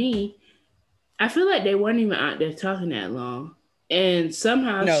fine with me. I feel like they weren't even out there talking that long. And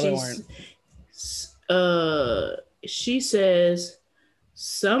somehow no, they weren't. she says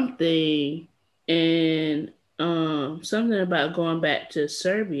something and something about going back to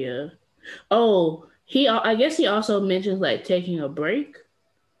Serbia. Oh, I guess he also mentions like taking a break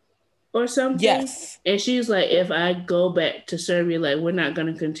or something. Yes. And she's like, if I go back to Serbia, like we're not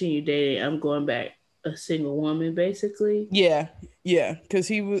gonna continue dating. I'm going back a single woman, basically. Yeah, because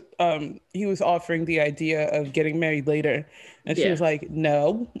he was offering the idea of getting married later, and she was like,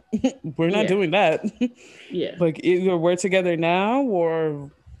 "No, we're not doing that. Yeah, like either we're together now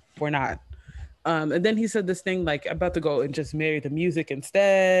or we're not." And then he said this thing like, "About to go and just marry the music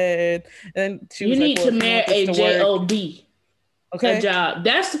instead." And she was need like, well, to marry a job. Okay, a job.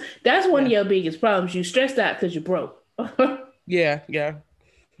 That's one of your biggest problems. You stressed out because you're broke. yeah.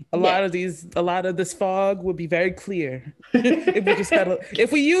 A lot of this fog would be very clear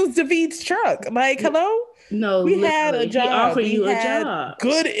if we used David's truck. Like, hello? No, we had a job. He offered you a job.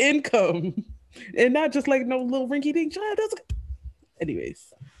 Good income. And not just like no little rinky-dink job.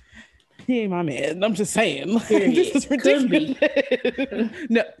 Anyways. He ain't my man. I'm just saying. Like, this is ridiculous.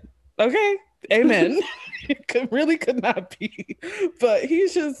 No. Okay. Amen. Really could not be. But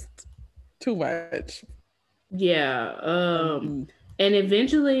he's just too much. Yeah. And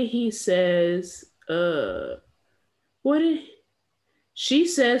eventually he says, she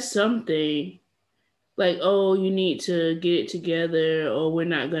says something like, oh, you need to get it together or we're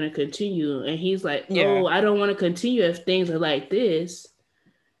not going to continue. And he's like, oh, I don't want to continue if things are like this.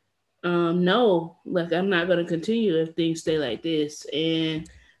 No, like I'm not going to continue if things stay like this. And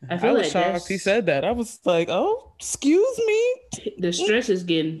I was shocked he said that. I was like, oh, excuse me. The stress is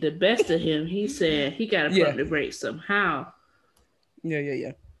getting the best of him. He said he got to pump the brakes somehow.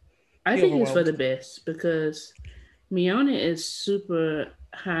 Yeah. I think it's for the best because Miona is super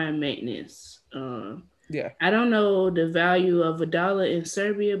high maintenance. I don't know the value of $1 in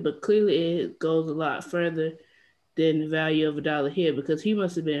Serbia, but clearly it goes a lot further than the value of $1 here because he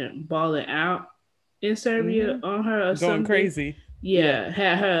must have been balling out in Serbia on her or going something. Crazy. Yeah,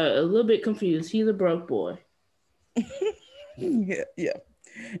 had her a little bit confused. He's a broke boy. Yeah.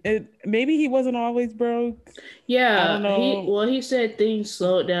 Maybe he wasn't always broke. Yeah, I don't know. He said things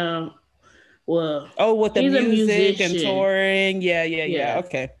slowed down. Well, with the music and touring. Yeah.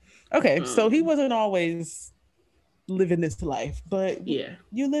 Okay. So he wasn't always living this life, but you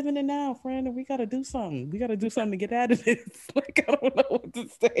living it now, friend, and we gotta do something. We gotta do something to get out of this. Like, I don't know what to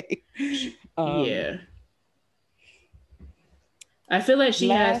say. I feel like she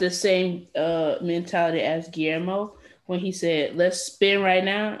has the same mentality as Guillermo when he said, let's spend right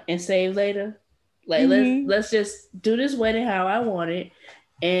now and save later. Like, let's just do this wedding how I want it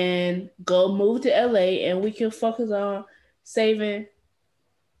and go move to LA and we can focus on saving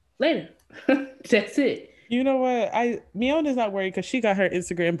later. That's it. You know what? Miona's not worried because she got her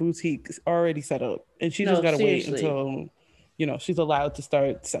Instagram boutique already set up and she just got to wait until, she's allowed to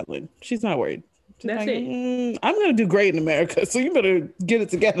start selling. She's not worried. That's it. I'm going to do great in America, so you better get it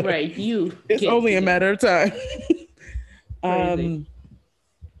together. Right, it's only a matter of time. Oh,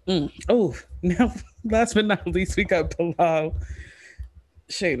 now, last but not least, we got Bilal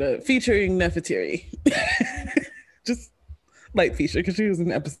Shayna featuring Nefertiti. Just light feature because she was in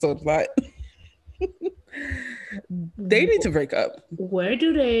the episode a lot. They need to break up. Where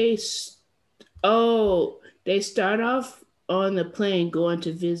do they? They start off on the plane going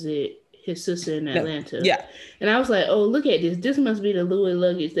to visit his sister in No. Atlanta. Yeah. And I was like, oh, look at this. This must be the Louis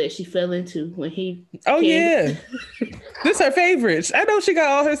luggage that she fell into when he Oh came. yeah. This her favorite. I know she got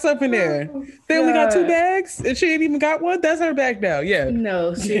all her stuff in there. Oh, They only got 2 God. bags and she ain't even got one. That's her bag now. Yeah.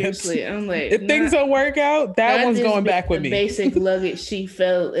 No, seriously. I'm like, If things don't work out, that one's going back with the me. basic luggage she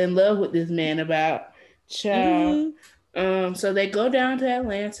fell in love with this man about. Child. So they go down to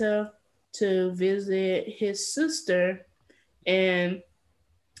Atlanta to visit his sister, and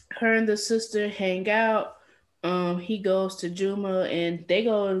her and the sister hang out. He goes to Juma and they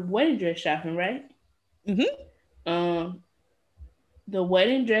go wedding dress shopping, right? The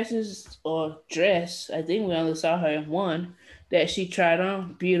wedding dresses or dress, I think we only saw her in one that she tried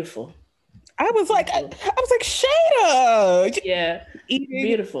on. Beautiful. I was like, Shada. Yeah, Eating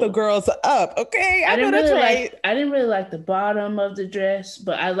beautiful. the girls up. Okay, I didn't know that's really right. I didn't really like the bottom of the dress,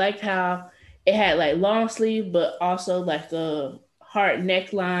 but I liked how it had like long sleeve, but also like a heart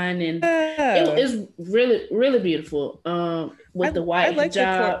neckline, and it is really, really beautiful. With the white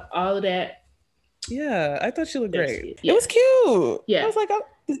hijab, all of that. Yeah, I thought she looked great. Yeah. It was cute. Yeah, I was like, oh,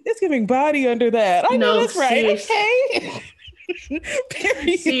 it's giving body under that. I know that's right. Okay.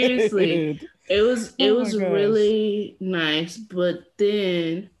 Period. Seriously, it was really nice, but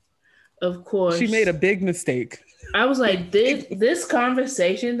then, of course, she made a big mistake. I was like, this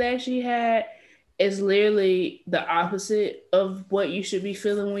conversation that she had is literally the opposite of what you should be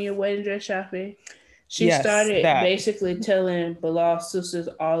feeling when you're wedding dress shopping. She started basically telling Bilal's sisters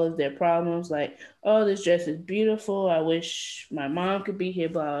all of their problems, like, oh, this dress is beautiful. I wish my mom could be here,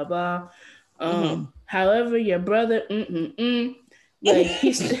 blah, blah, blah. However, your brother, like,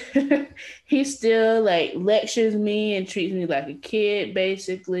 he still, like, lectures me and treats me like a kid,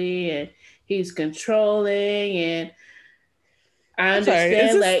 basically, and he's controlling, and I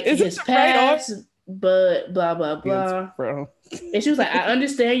understand, his past, but blah, blah, blah. Bro. And she was like, I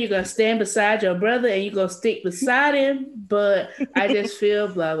understand you're going to stand beside your brother and you're going to stick beside him, but I just feel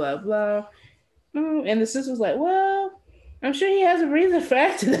blah, blah, blah. And the sister was like, well, I'm sure he has a reason for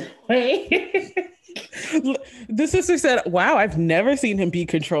acting that way. The sister said, wow, I've never seen him be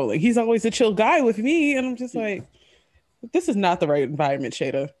controlling. He's always a chill guy with me. And I'm just like, this is not the right environment,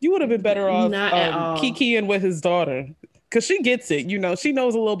 Shada. You would have been better off kikiing with his daughter. Because she gets it, she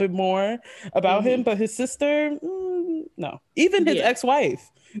knows a little bit more about him, but his sister, no. Even his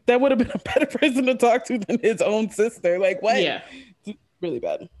ex-wife, that would have been a better person to talk to than his own sister. Like, what? Yeah. Really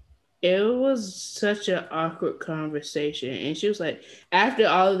bad. It was such an awkward conversation. And she was like, after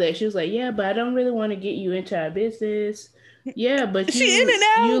all of that, she was like, yeah, but I don't really want to get you into our business. Yeah, but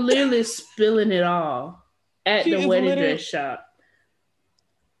you literally spilling it all at the wedding dress shop.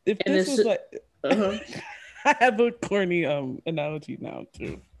 If this was like... I have a corny analogy now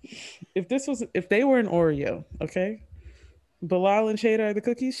too. If they were an Oreo, okay, Bilal and Shada are the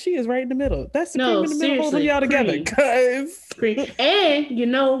cookies. She is right in the middle. That's the cream in the middle holding y'all together. Cream.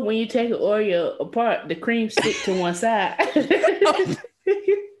 And when you take an Oreo apart, the cream stick to one side.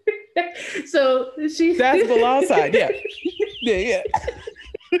 So that's Bilal's side. Yeah.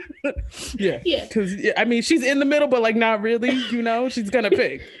 Yeah. Because I mean, she's in the middle, but like not really. She's gonna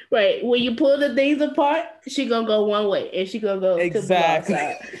pick. Right. When you pull the things apart, she gonna go one way, and she gonna go to the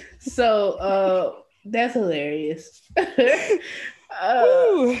side. So that's hilarious. But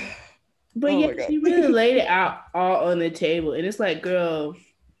she really laid it out all on the table, and it's like, girl,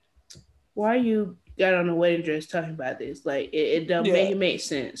 why you got on a wedding dress talking about this? Like, it don't make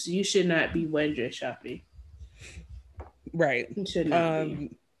sense. You should not be wedding dress shopping. Right. You should not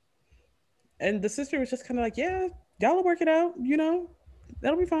be. And the sister was just kind of like, yeah, y'all will work it out,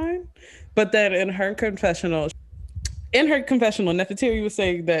 that'll be fine. But then in her confessional, Nefertiti was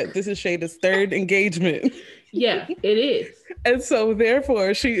saying that this is Shada's third engagement. Yeah, it is. And so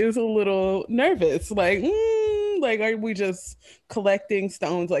therefore she is a little nervous. Like, are we just collecting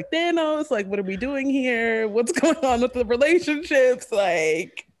stones like Thanos? Like, what are we doing here? What's going on with the relationships?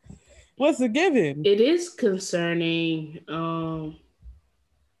 Like, what's the given? It is concerning,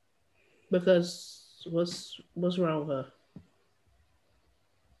 because what's wrong with her?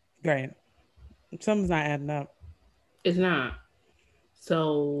 Right. Something's not adding up. It's not.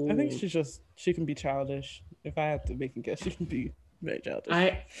 So I think she can be childish. If I have to make a guess, she can be very childish.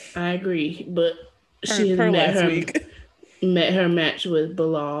 I agree, but she met her match with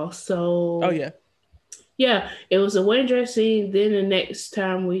Bilal. So yeah, it was a wedding dress scene. Then the next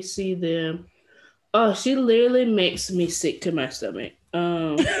time we see them, she literally makes me sick to my stomach.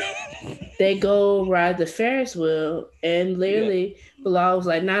 They go ride the Ferris wheel, and literally Bilal was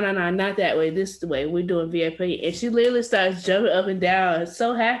like, no, not that way. This is the way. We're doing VIP. And she literally starts jumping up and down,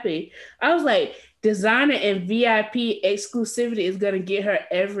 so happy. I was like, Designer and VIP exclusivity is gonna get her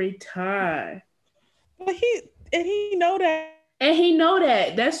every time. But he know that. And he know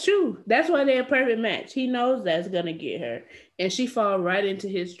that. That's true. That's why they're a perfect match. He knows that's gonna get her. And she fall right into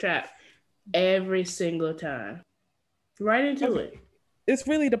his trap every single time. Right into it. It's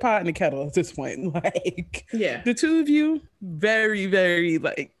really the pot and the kettle at this point. Like, yeah, the two of you, very, very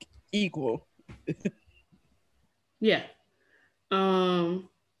like equal. yeah.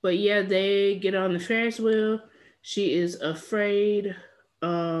 But yeah, they get on the Ferris wheel. She is afraid.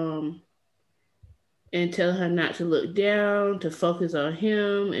 And tell her not to look down, to focus on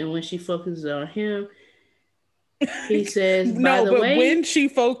him. And when she focuses on him, he says, "By the way," when she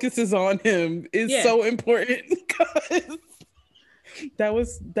focuses on him is so important because that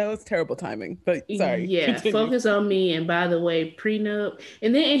was terrible timing. But sorry, continue. Focus on me. And by the way, prenup.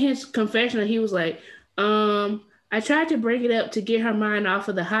 And then in his confessional, he was like, I tried to bring it up to get her mind off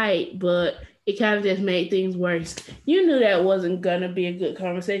of the hype, but it kind of just made things worse. You knew that wasn't gonna be a good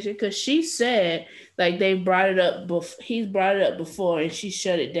conversation because she said like they brought it up. He's brought it up before, and she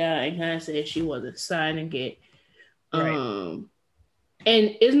shut it down and kind of said she wasn't signing it. Right.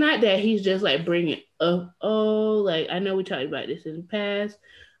 And it's not that he's just like bringing up. Oh, like I know we talked about this in the past.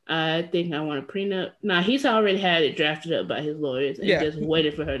 I think I want a prenup. Nah, he's already had it drafted up by his lawyers and just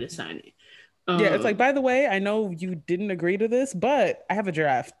waited for her to sign it. Yeah, it's like, by the way, I know you didn't agree to this, but I have a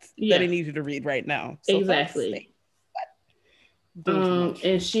draft that I need you to read right now. So exactly.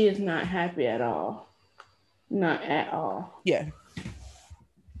 And she is not happy at all. Not at all. Yeah.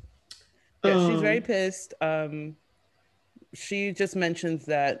 Yeah, she's very pissed. She just mentions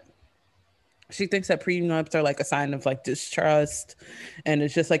that she thinks that prenups are like a sign of like distrust, and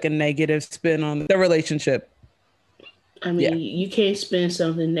it's just like a negative spin on the relationship. I mean, you can't spin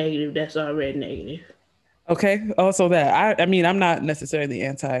something negative that's already negative. Okay. Also that. I mean, I'm not necessarily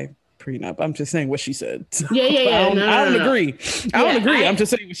anti-prenup. I'm just saying what she said. So yeah. I don't agree. I don't agree. I'm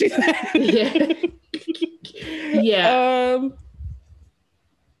just saying what she said. Yeah.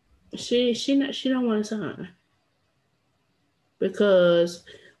 She don't want to sign. Because,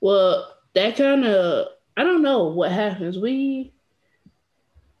 well, that kind of, I don't know what happens. Because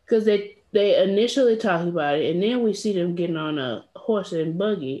they initially talk about it, and then we see them getting on a horse and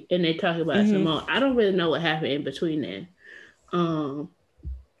buggy, and they talk about some more. I don't really know what happened in between then. I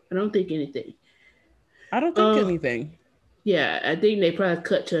don't think anything. Yeah, I think they probably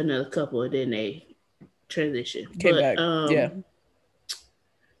cut to another couple, and then they transition. Came back.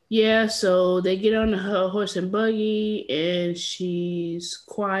 Yeah, so they get on her horse and buggy, and she's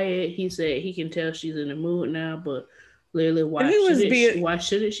quiet. He said he can tell she's in the mood now, but literally, why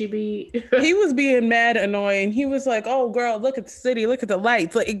shouldn't she be? He was being mad annoying. He was like, "Oh, girl, look at the city, look at the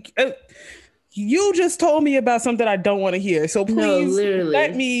lights. Like, you just told me about something I don't want to hear. So please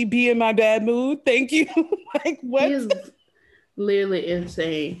let me be in my bad mood. Thank you." Like, what? He is literally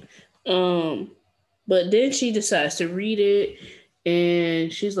insane. But then she decides to read it.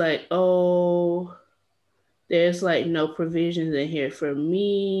 And she's like, "Oh, there's like no provisions in here for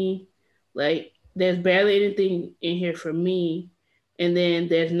me. Like, there's barely anything in here for me. And then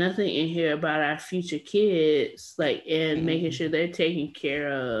there's nothing in here about our future kids, like, and making sure they're taken care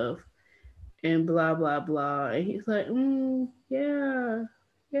of and blah, blah, blah." And he's like, yeah.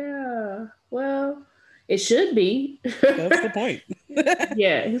 Well, it should be. That's the point.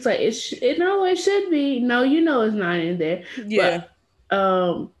 Yeah. He's like, it should be. No, it's not in there. Yeah.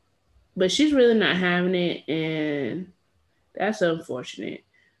 But she's really not having it, and that's unfortunate.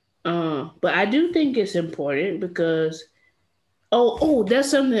 But I do think it's important because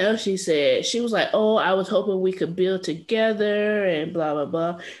that's something else she said. She was like, "Oh, I was hoping we could build together and blah blah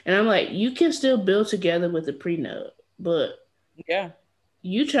blah." And I'm like, you can still build together with a prenup, but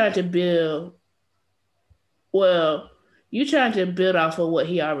you trying to build off of what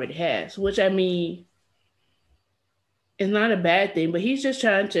he already has, which I mean, it's not a bad thing, but he's just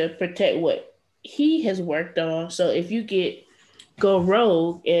trying to protect what he has worked on. So if you go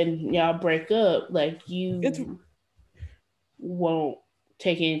rogue and y'all break up, like, you won't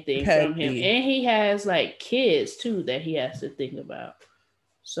take anything from him. And he has like kids too that he has to think about.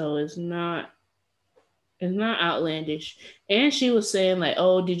 So it's not outlandish. And she was saying like,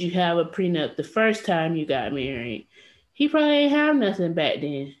 "Oh, did you have a prenup the first time you got married?" He probably ain't have nothing back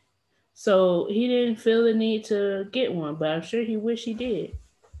then. So he didn't feel the need to get one, but I'm sure he wished he did.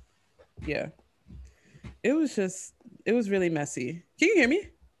 Yeah. It was really messy. Can you hear me?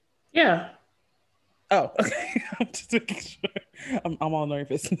 Yeah. Oh, okay. I'm just making sure. I'm all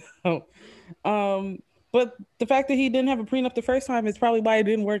nervous now. But the fact that he didn't have a prenup the first time is probably why it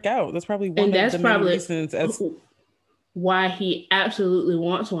didn't work out. That's probably one of the main reasons. Why he absolutely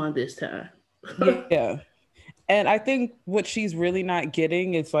wants one this time. Yeah. And I think what she's really not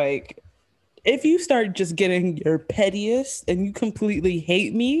getting is like, if you start just getting your pettiest and you completely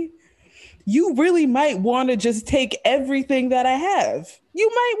hate me, you really might want to just take everything that I have. You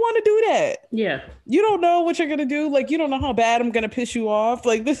might want to do that. Yeah. You don't know what you're going to do. Like, you don't know how bad I'm going to piss you off.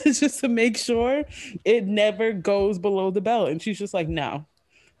 Like, this is just to make sure it never goes below the belt. And she's just like, no,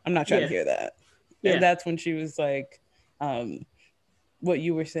 I'm not trying to Yeah. hear that. And Yeah. that's when she was like, um, what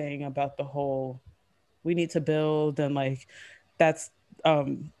you were saying about the whole, we need to build, and like, that's,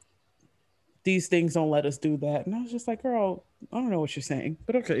 um, these things don't let us do that. And I was just like, girl, I don't know what you're saying,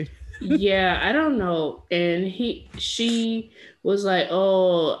 but okay. Yeah, I don't know. And she was like,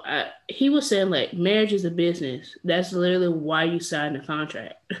 oh, he was saying like marriage is a business. That's literally why you signed the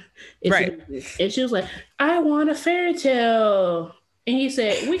contract. It's a Right. business. And she was like, I want a fairy tale. And he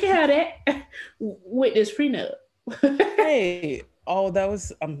said, we can have that with this prenup. Right. Oh, that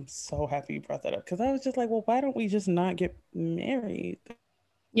was, I'm so happy you brought that up, because I was just like, well, why don't we just not get married?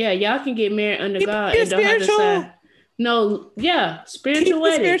 Yeah, y'all can get married under Keep God your and don't have to spiritual, sign. No, yeah, spiritual keep the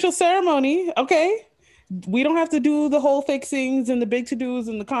wedding. spiritual ceremony. Okay. We don't have to do the whole fixings and the big to dos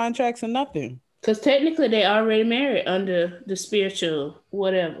and the contracts and nothing. Because technically they already married under the spiritual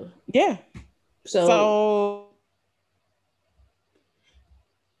whatever. Yeah. So So,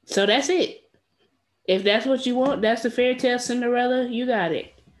 so that's it. If that's what you want, that's the fairy tale Cinderella, you got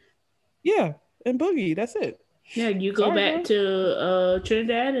it. yeah. And boogie, that's it. Yeah, you go Sorry, back girl. to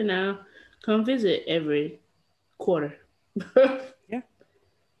Trinidad and now come visit every quarter. Yeah.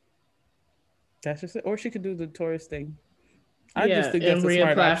 That's just it. Or she could do the tourist thing. I just Yeah, think and that's a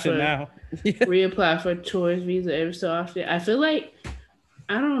smart option now. Yeah. reapply for tourist visa every so often. I feel like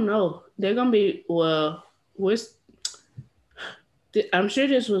I don't know. They're gonna be well. I'm sure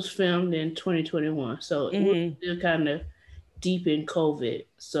this was filmed in 2021, so we're Hmm. still kind of deep in COVID.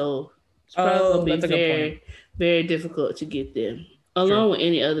 So it's probably gonna Oh, be that's a good point. very, very difficult to get them, True. along with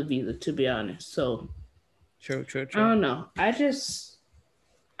any other visa, to be honest. So True, true, I true. don't know.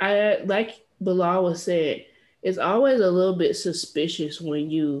 I like Bilal was said, it's always a little bit suspicious when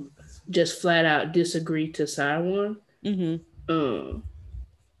you just flat out disagree to sign one. Hmm. Um,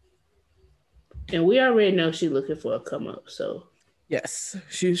 and we already know she's looking for a come up. So Yes,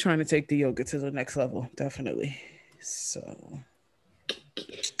 she was trying to take the yoga to the next level, definitely. So,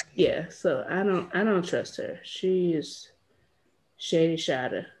 yeah, so I don't trust her. She is shady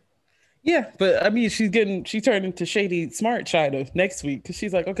shada. yeah, but I mean, she turned into shady smart China next week, because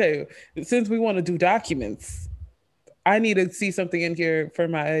she's like, okay, since we want to do documents, I need to see something in here for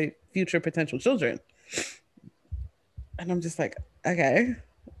my future potential children. And I'm just like, okay,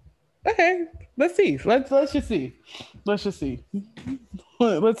 okay, let's see. Let's just see. Let's just see.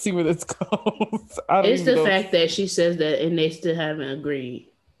 Let's see where this goes. I don't It's even the know. fact that she says that and they still haven't agreed.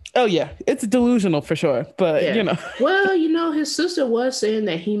 Oh yeah, it's delusional for sure. But Yeah. Well, his sister was saying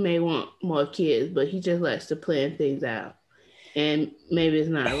that he may want more kids, but he just likes to plan things out. And maybe it's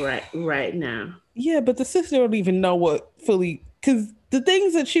not right now. yeah, but the sister don't even know what fully, because the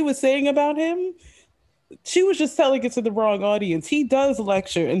things that she was saying about him, she was just telling it to the wrong audience. He does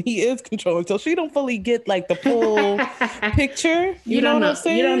lecture and he is controlling, so she don't fully get like the full picture. You know what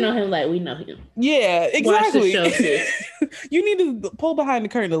I'm You don't know saying? him like we know him. Yeah, Watch the exactly. show, sis. You need to pull behind the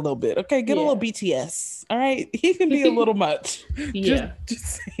curtain a little bit, okay? Get a little Yeah. BTS. All right, he can be a little much. just, Yeah.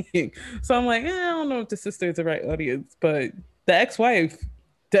 just saying. So I'm like, I don't know if the sister is the right audience, but the ex-wife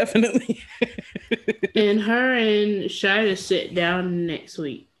definitely. And her and Shida sit down next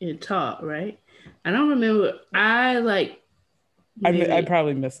week and talk, right? I don't remember. I like I maybe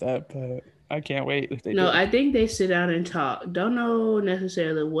probably missed that, but I can't wait if they no, do. I think they sit down and talk. Don't know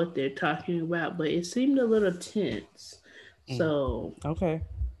necessarily what they're talking about, but it seemed a little tense. Mm. So Okay.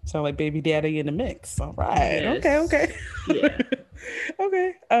 Sound like baby daddy in the mix. All right. Okay. yes. Okay. Yeah.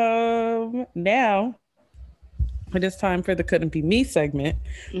 Okay. Now it is time for the couldn't be me segment.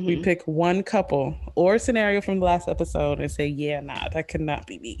 We Hmm. pick one couple or scenario from the last episode and say, yeah, nah, that could not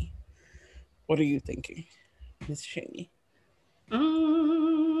be me. What are you thinking, Miss Shamey?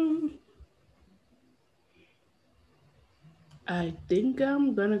 Um I think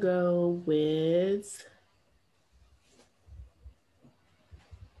I'm gonna go with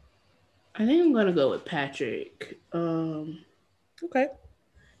I think I'm gonna go with Patrick. Okay.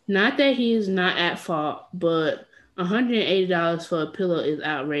 Not that he's not at fault, but $180 for a pillow is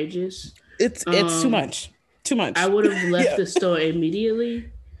outrageous. It's too Um, much. Too I much. would have left Yeah. the store immediately.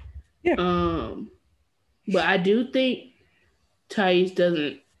 Yeah. Um, but I do think Thais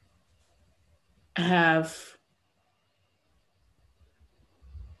doesn't have.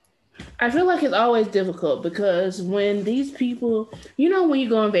 I feel like it's always difficult because when these people, when you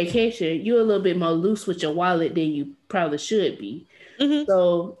go on vacation, you're a little bit more loose with your wallet than you probably should be. Mm-hmm.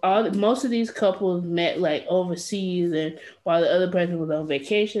 So most of these couples met like overseas, and while the other person was on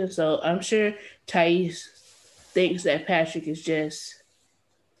vacation. So I'm sure Thais thinks that Patrick is just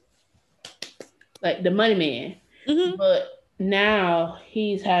like the money man, Mm-hmm. but now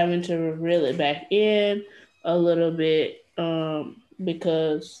he's having to reel it back in a little bit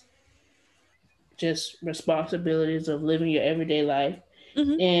because just responsibilities of living your everyday life,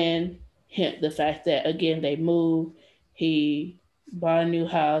 Mm-hmm. and hint the fact that again they moved, he bought a new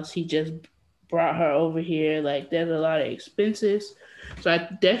house, he just brought her over here, like there's a lot of expenses. So I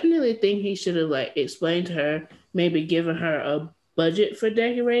definitely think he should have like explained to her, maybe given her a budget for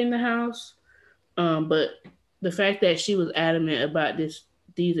decorating the house. But the fact that she was adamant about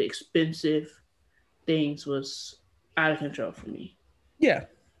these expensive things was out of control for me. Yeah.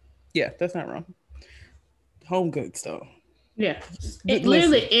 Yeah, that's not wrong. Home goods though. Yeah, Listen.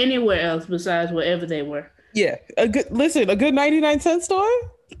 literally anywhere else besides wherever they were. Yeah. A good 99-cent store?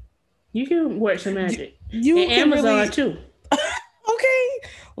 You can work some magic. You And can Amazon really too. okay.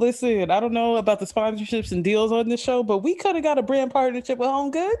 Listen, I don't know about the sponsorships and deals on this show, but we could have got a brand partnership with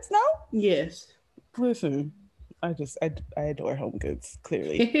Home Goods, no? Yes. Listen, I adore Home Goods,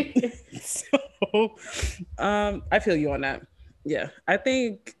 clearly. So I feel you on that. Yeah. I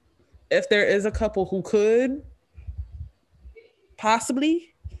think if there is a couple who could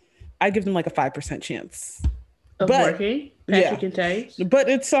possibly, I give them like a 5% chance. Of But working, yeah, Patrick and Thais. but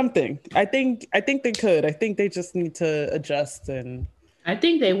it's something. I think they could. I think they just need to adjust and I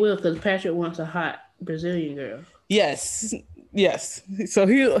think they will because Patrick wants a hot Brazilian girl. yes, yes. So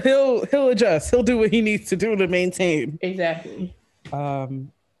he'll adjust. He'll do what he needs to do to maintain. Exactly.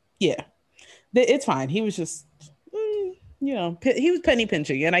 Yeah, it's fine. He was just, he was penny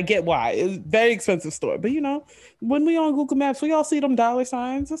pinching, and I get why. It's a very expensive store, but when we on Google Maps, we all see them dollar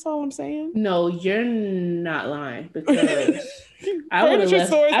signs. That's all I'm saying. No, you're not lying because I would have Furniture left.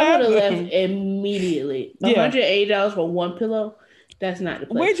 stores I would have have left them. immediately. Yeah. $180 for one pillow. That's not the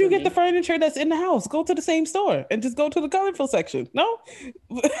place. Where'd you for get me. the furniture that's in the house? Go to the same store and just go to the colorful section. No,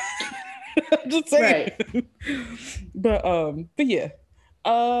 just saying. Right. But yeah.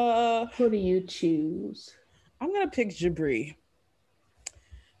 Who do you choose? I'm gonna pick Jabri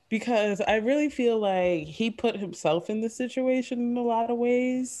because I really feel like he put himself in this situation in a lot of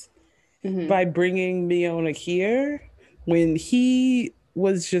ways by bringing Miona here when he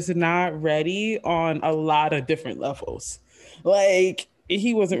was just not ready on a lot of different levels. Like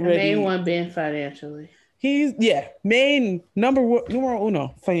he wasn't The ready. main one being financially. He's main numero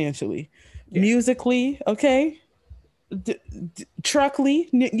uno financially, musically, okay, truckly.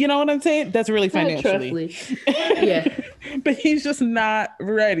 You know what I'm saying? That's really financially. Yeah. But he's just not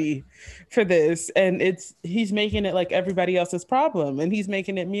ready for this, and he's making it like everybody else's problem, and he's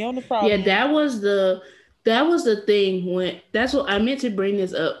making it Miona's problem. Yeah, that was the thing when that's what I meant to bring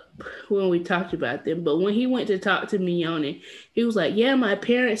this up when we talked about them. But when he went to talk to Mione, he was like, "Yeah, my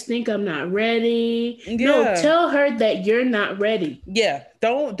parents think I'm not ready." Yeah. No, tell her that you're not ready. Yeah,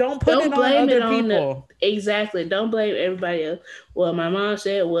 don't put it on other people. Exactly. Don't blame everybody else. Well, my mom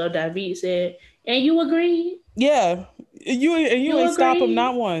said. Well, David said, and you agreed. Yeah, you ain't stop him agreed.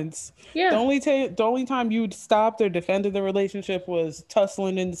 not once. Yeah. The only time you stopped or defended the relationship was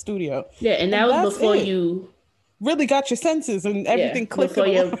tussling in the studio. Yeah, and that was before you really got your senses and everything clicked.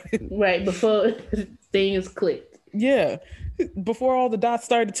 Before things clicked. Yeah, before all the dots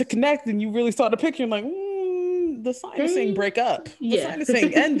started to connect and you really saw the picture and like, the sign is saying break up. The sign is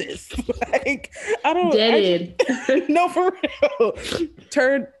saying end this. Like, I don't. Dead end. No, for real.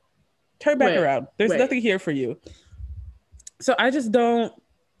 Turn back around. There's nothing here for you. So I just don't.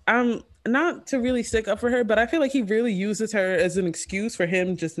 I'm not to really stick up for her, but I feel like he really uses her as an excuse for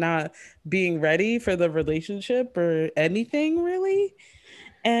him just not being ready for the relationship or anything really.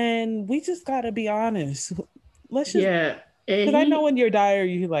 And we just gotta be honest. Let's just because I know in your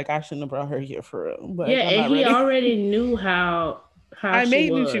diary you're like, I shouldn't have brought her here for real. But and he already knew how I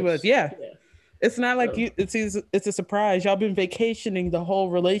knew she was. Yeah. It's not like it's a surprise. Y'all been vacationing the whole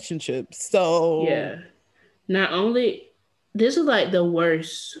relationship. So yeah. Not only this is like the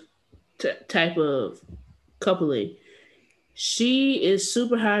worst type of coupling. She is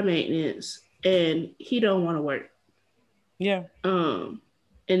super high maintenance and he don't want to work. Yeah. And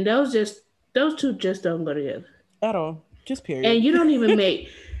those two just don't go together. At all. Just period. And you don't even make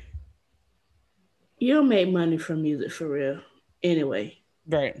money from music for real. Anyway.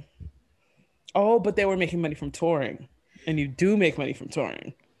 Right. Oh, but they were making money from touring. And you do make money from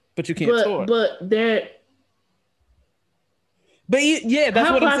touring. But you can't tour. But But yeah, that's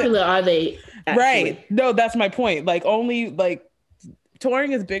how what popular I'm saying. are they? Actually? Right. No, that's my point. Like only like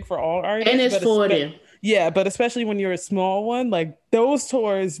touring is big for all artists. And it's for them. Yeah, but especially when you're a small one, like those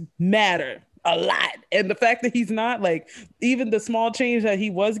tours matter a lot. And the fact that he's not like even the small change that he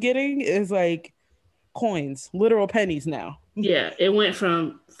was getting is like coins, literal pennies now. Yeah, it went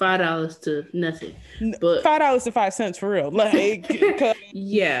from $5 to nothing. But $5 to 5 cents for real. Like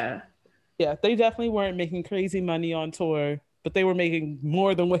yeah. Yeah, they definitely weren't making crazy money on tour, but they were making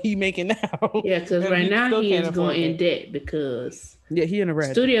more than what he's making now. Yeah, because right now he is going in debt because he in the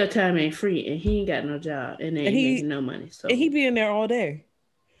red. Studio time ain't free and he ain't got no job and they ain't making no money. So and he be in there all day.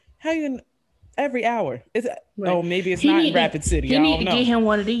 How you every hour? It's right. Oh, maybe it's not in Rapid City. He need to get him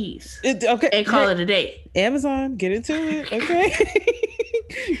one of these. Okay, and call it a day. Amazon, get into it, okay?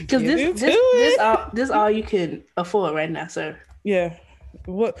 Because this all you can afford right now, sir. Yeah.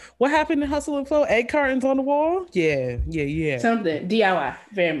 What happened in Hustle and Flow? Egg cartons on the wall? Yeah. Something DIY,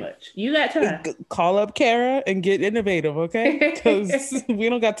 very much. You got time. Call up Kara and get innovative, okay? Because we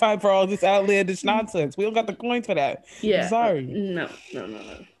don't got time for all this outlandish nonsense. We don't got the coins for that. Yeah. Sorry. No.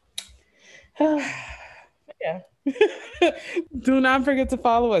 Yeah. Do not forget to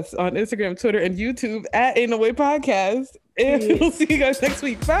follow us on Instagram, Twitter, and YouTube at Ain't No Way Podcast. And we'll see you guys next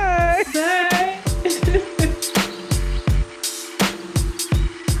week. Bye. Bye.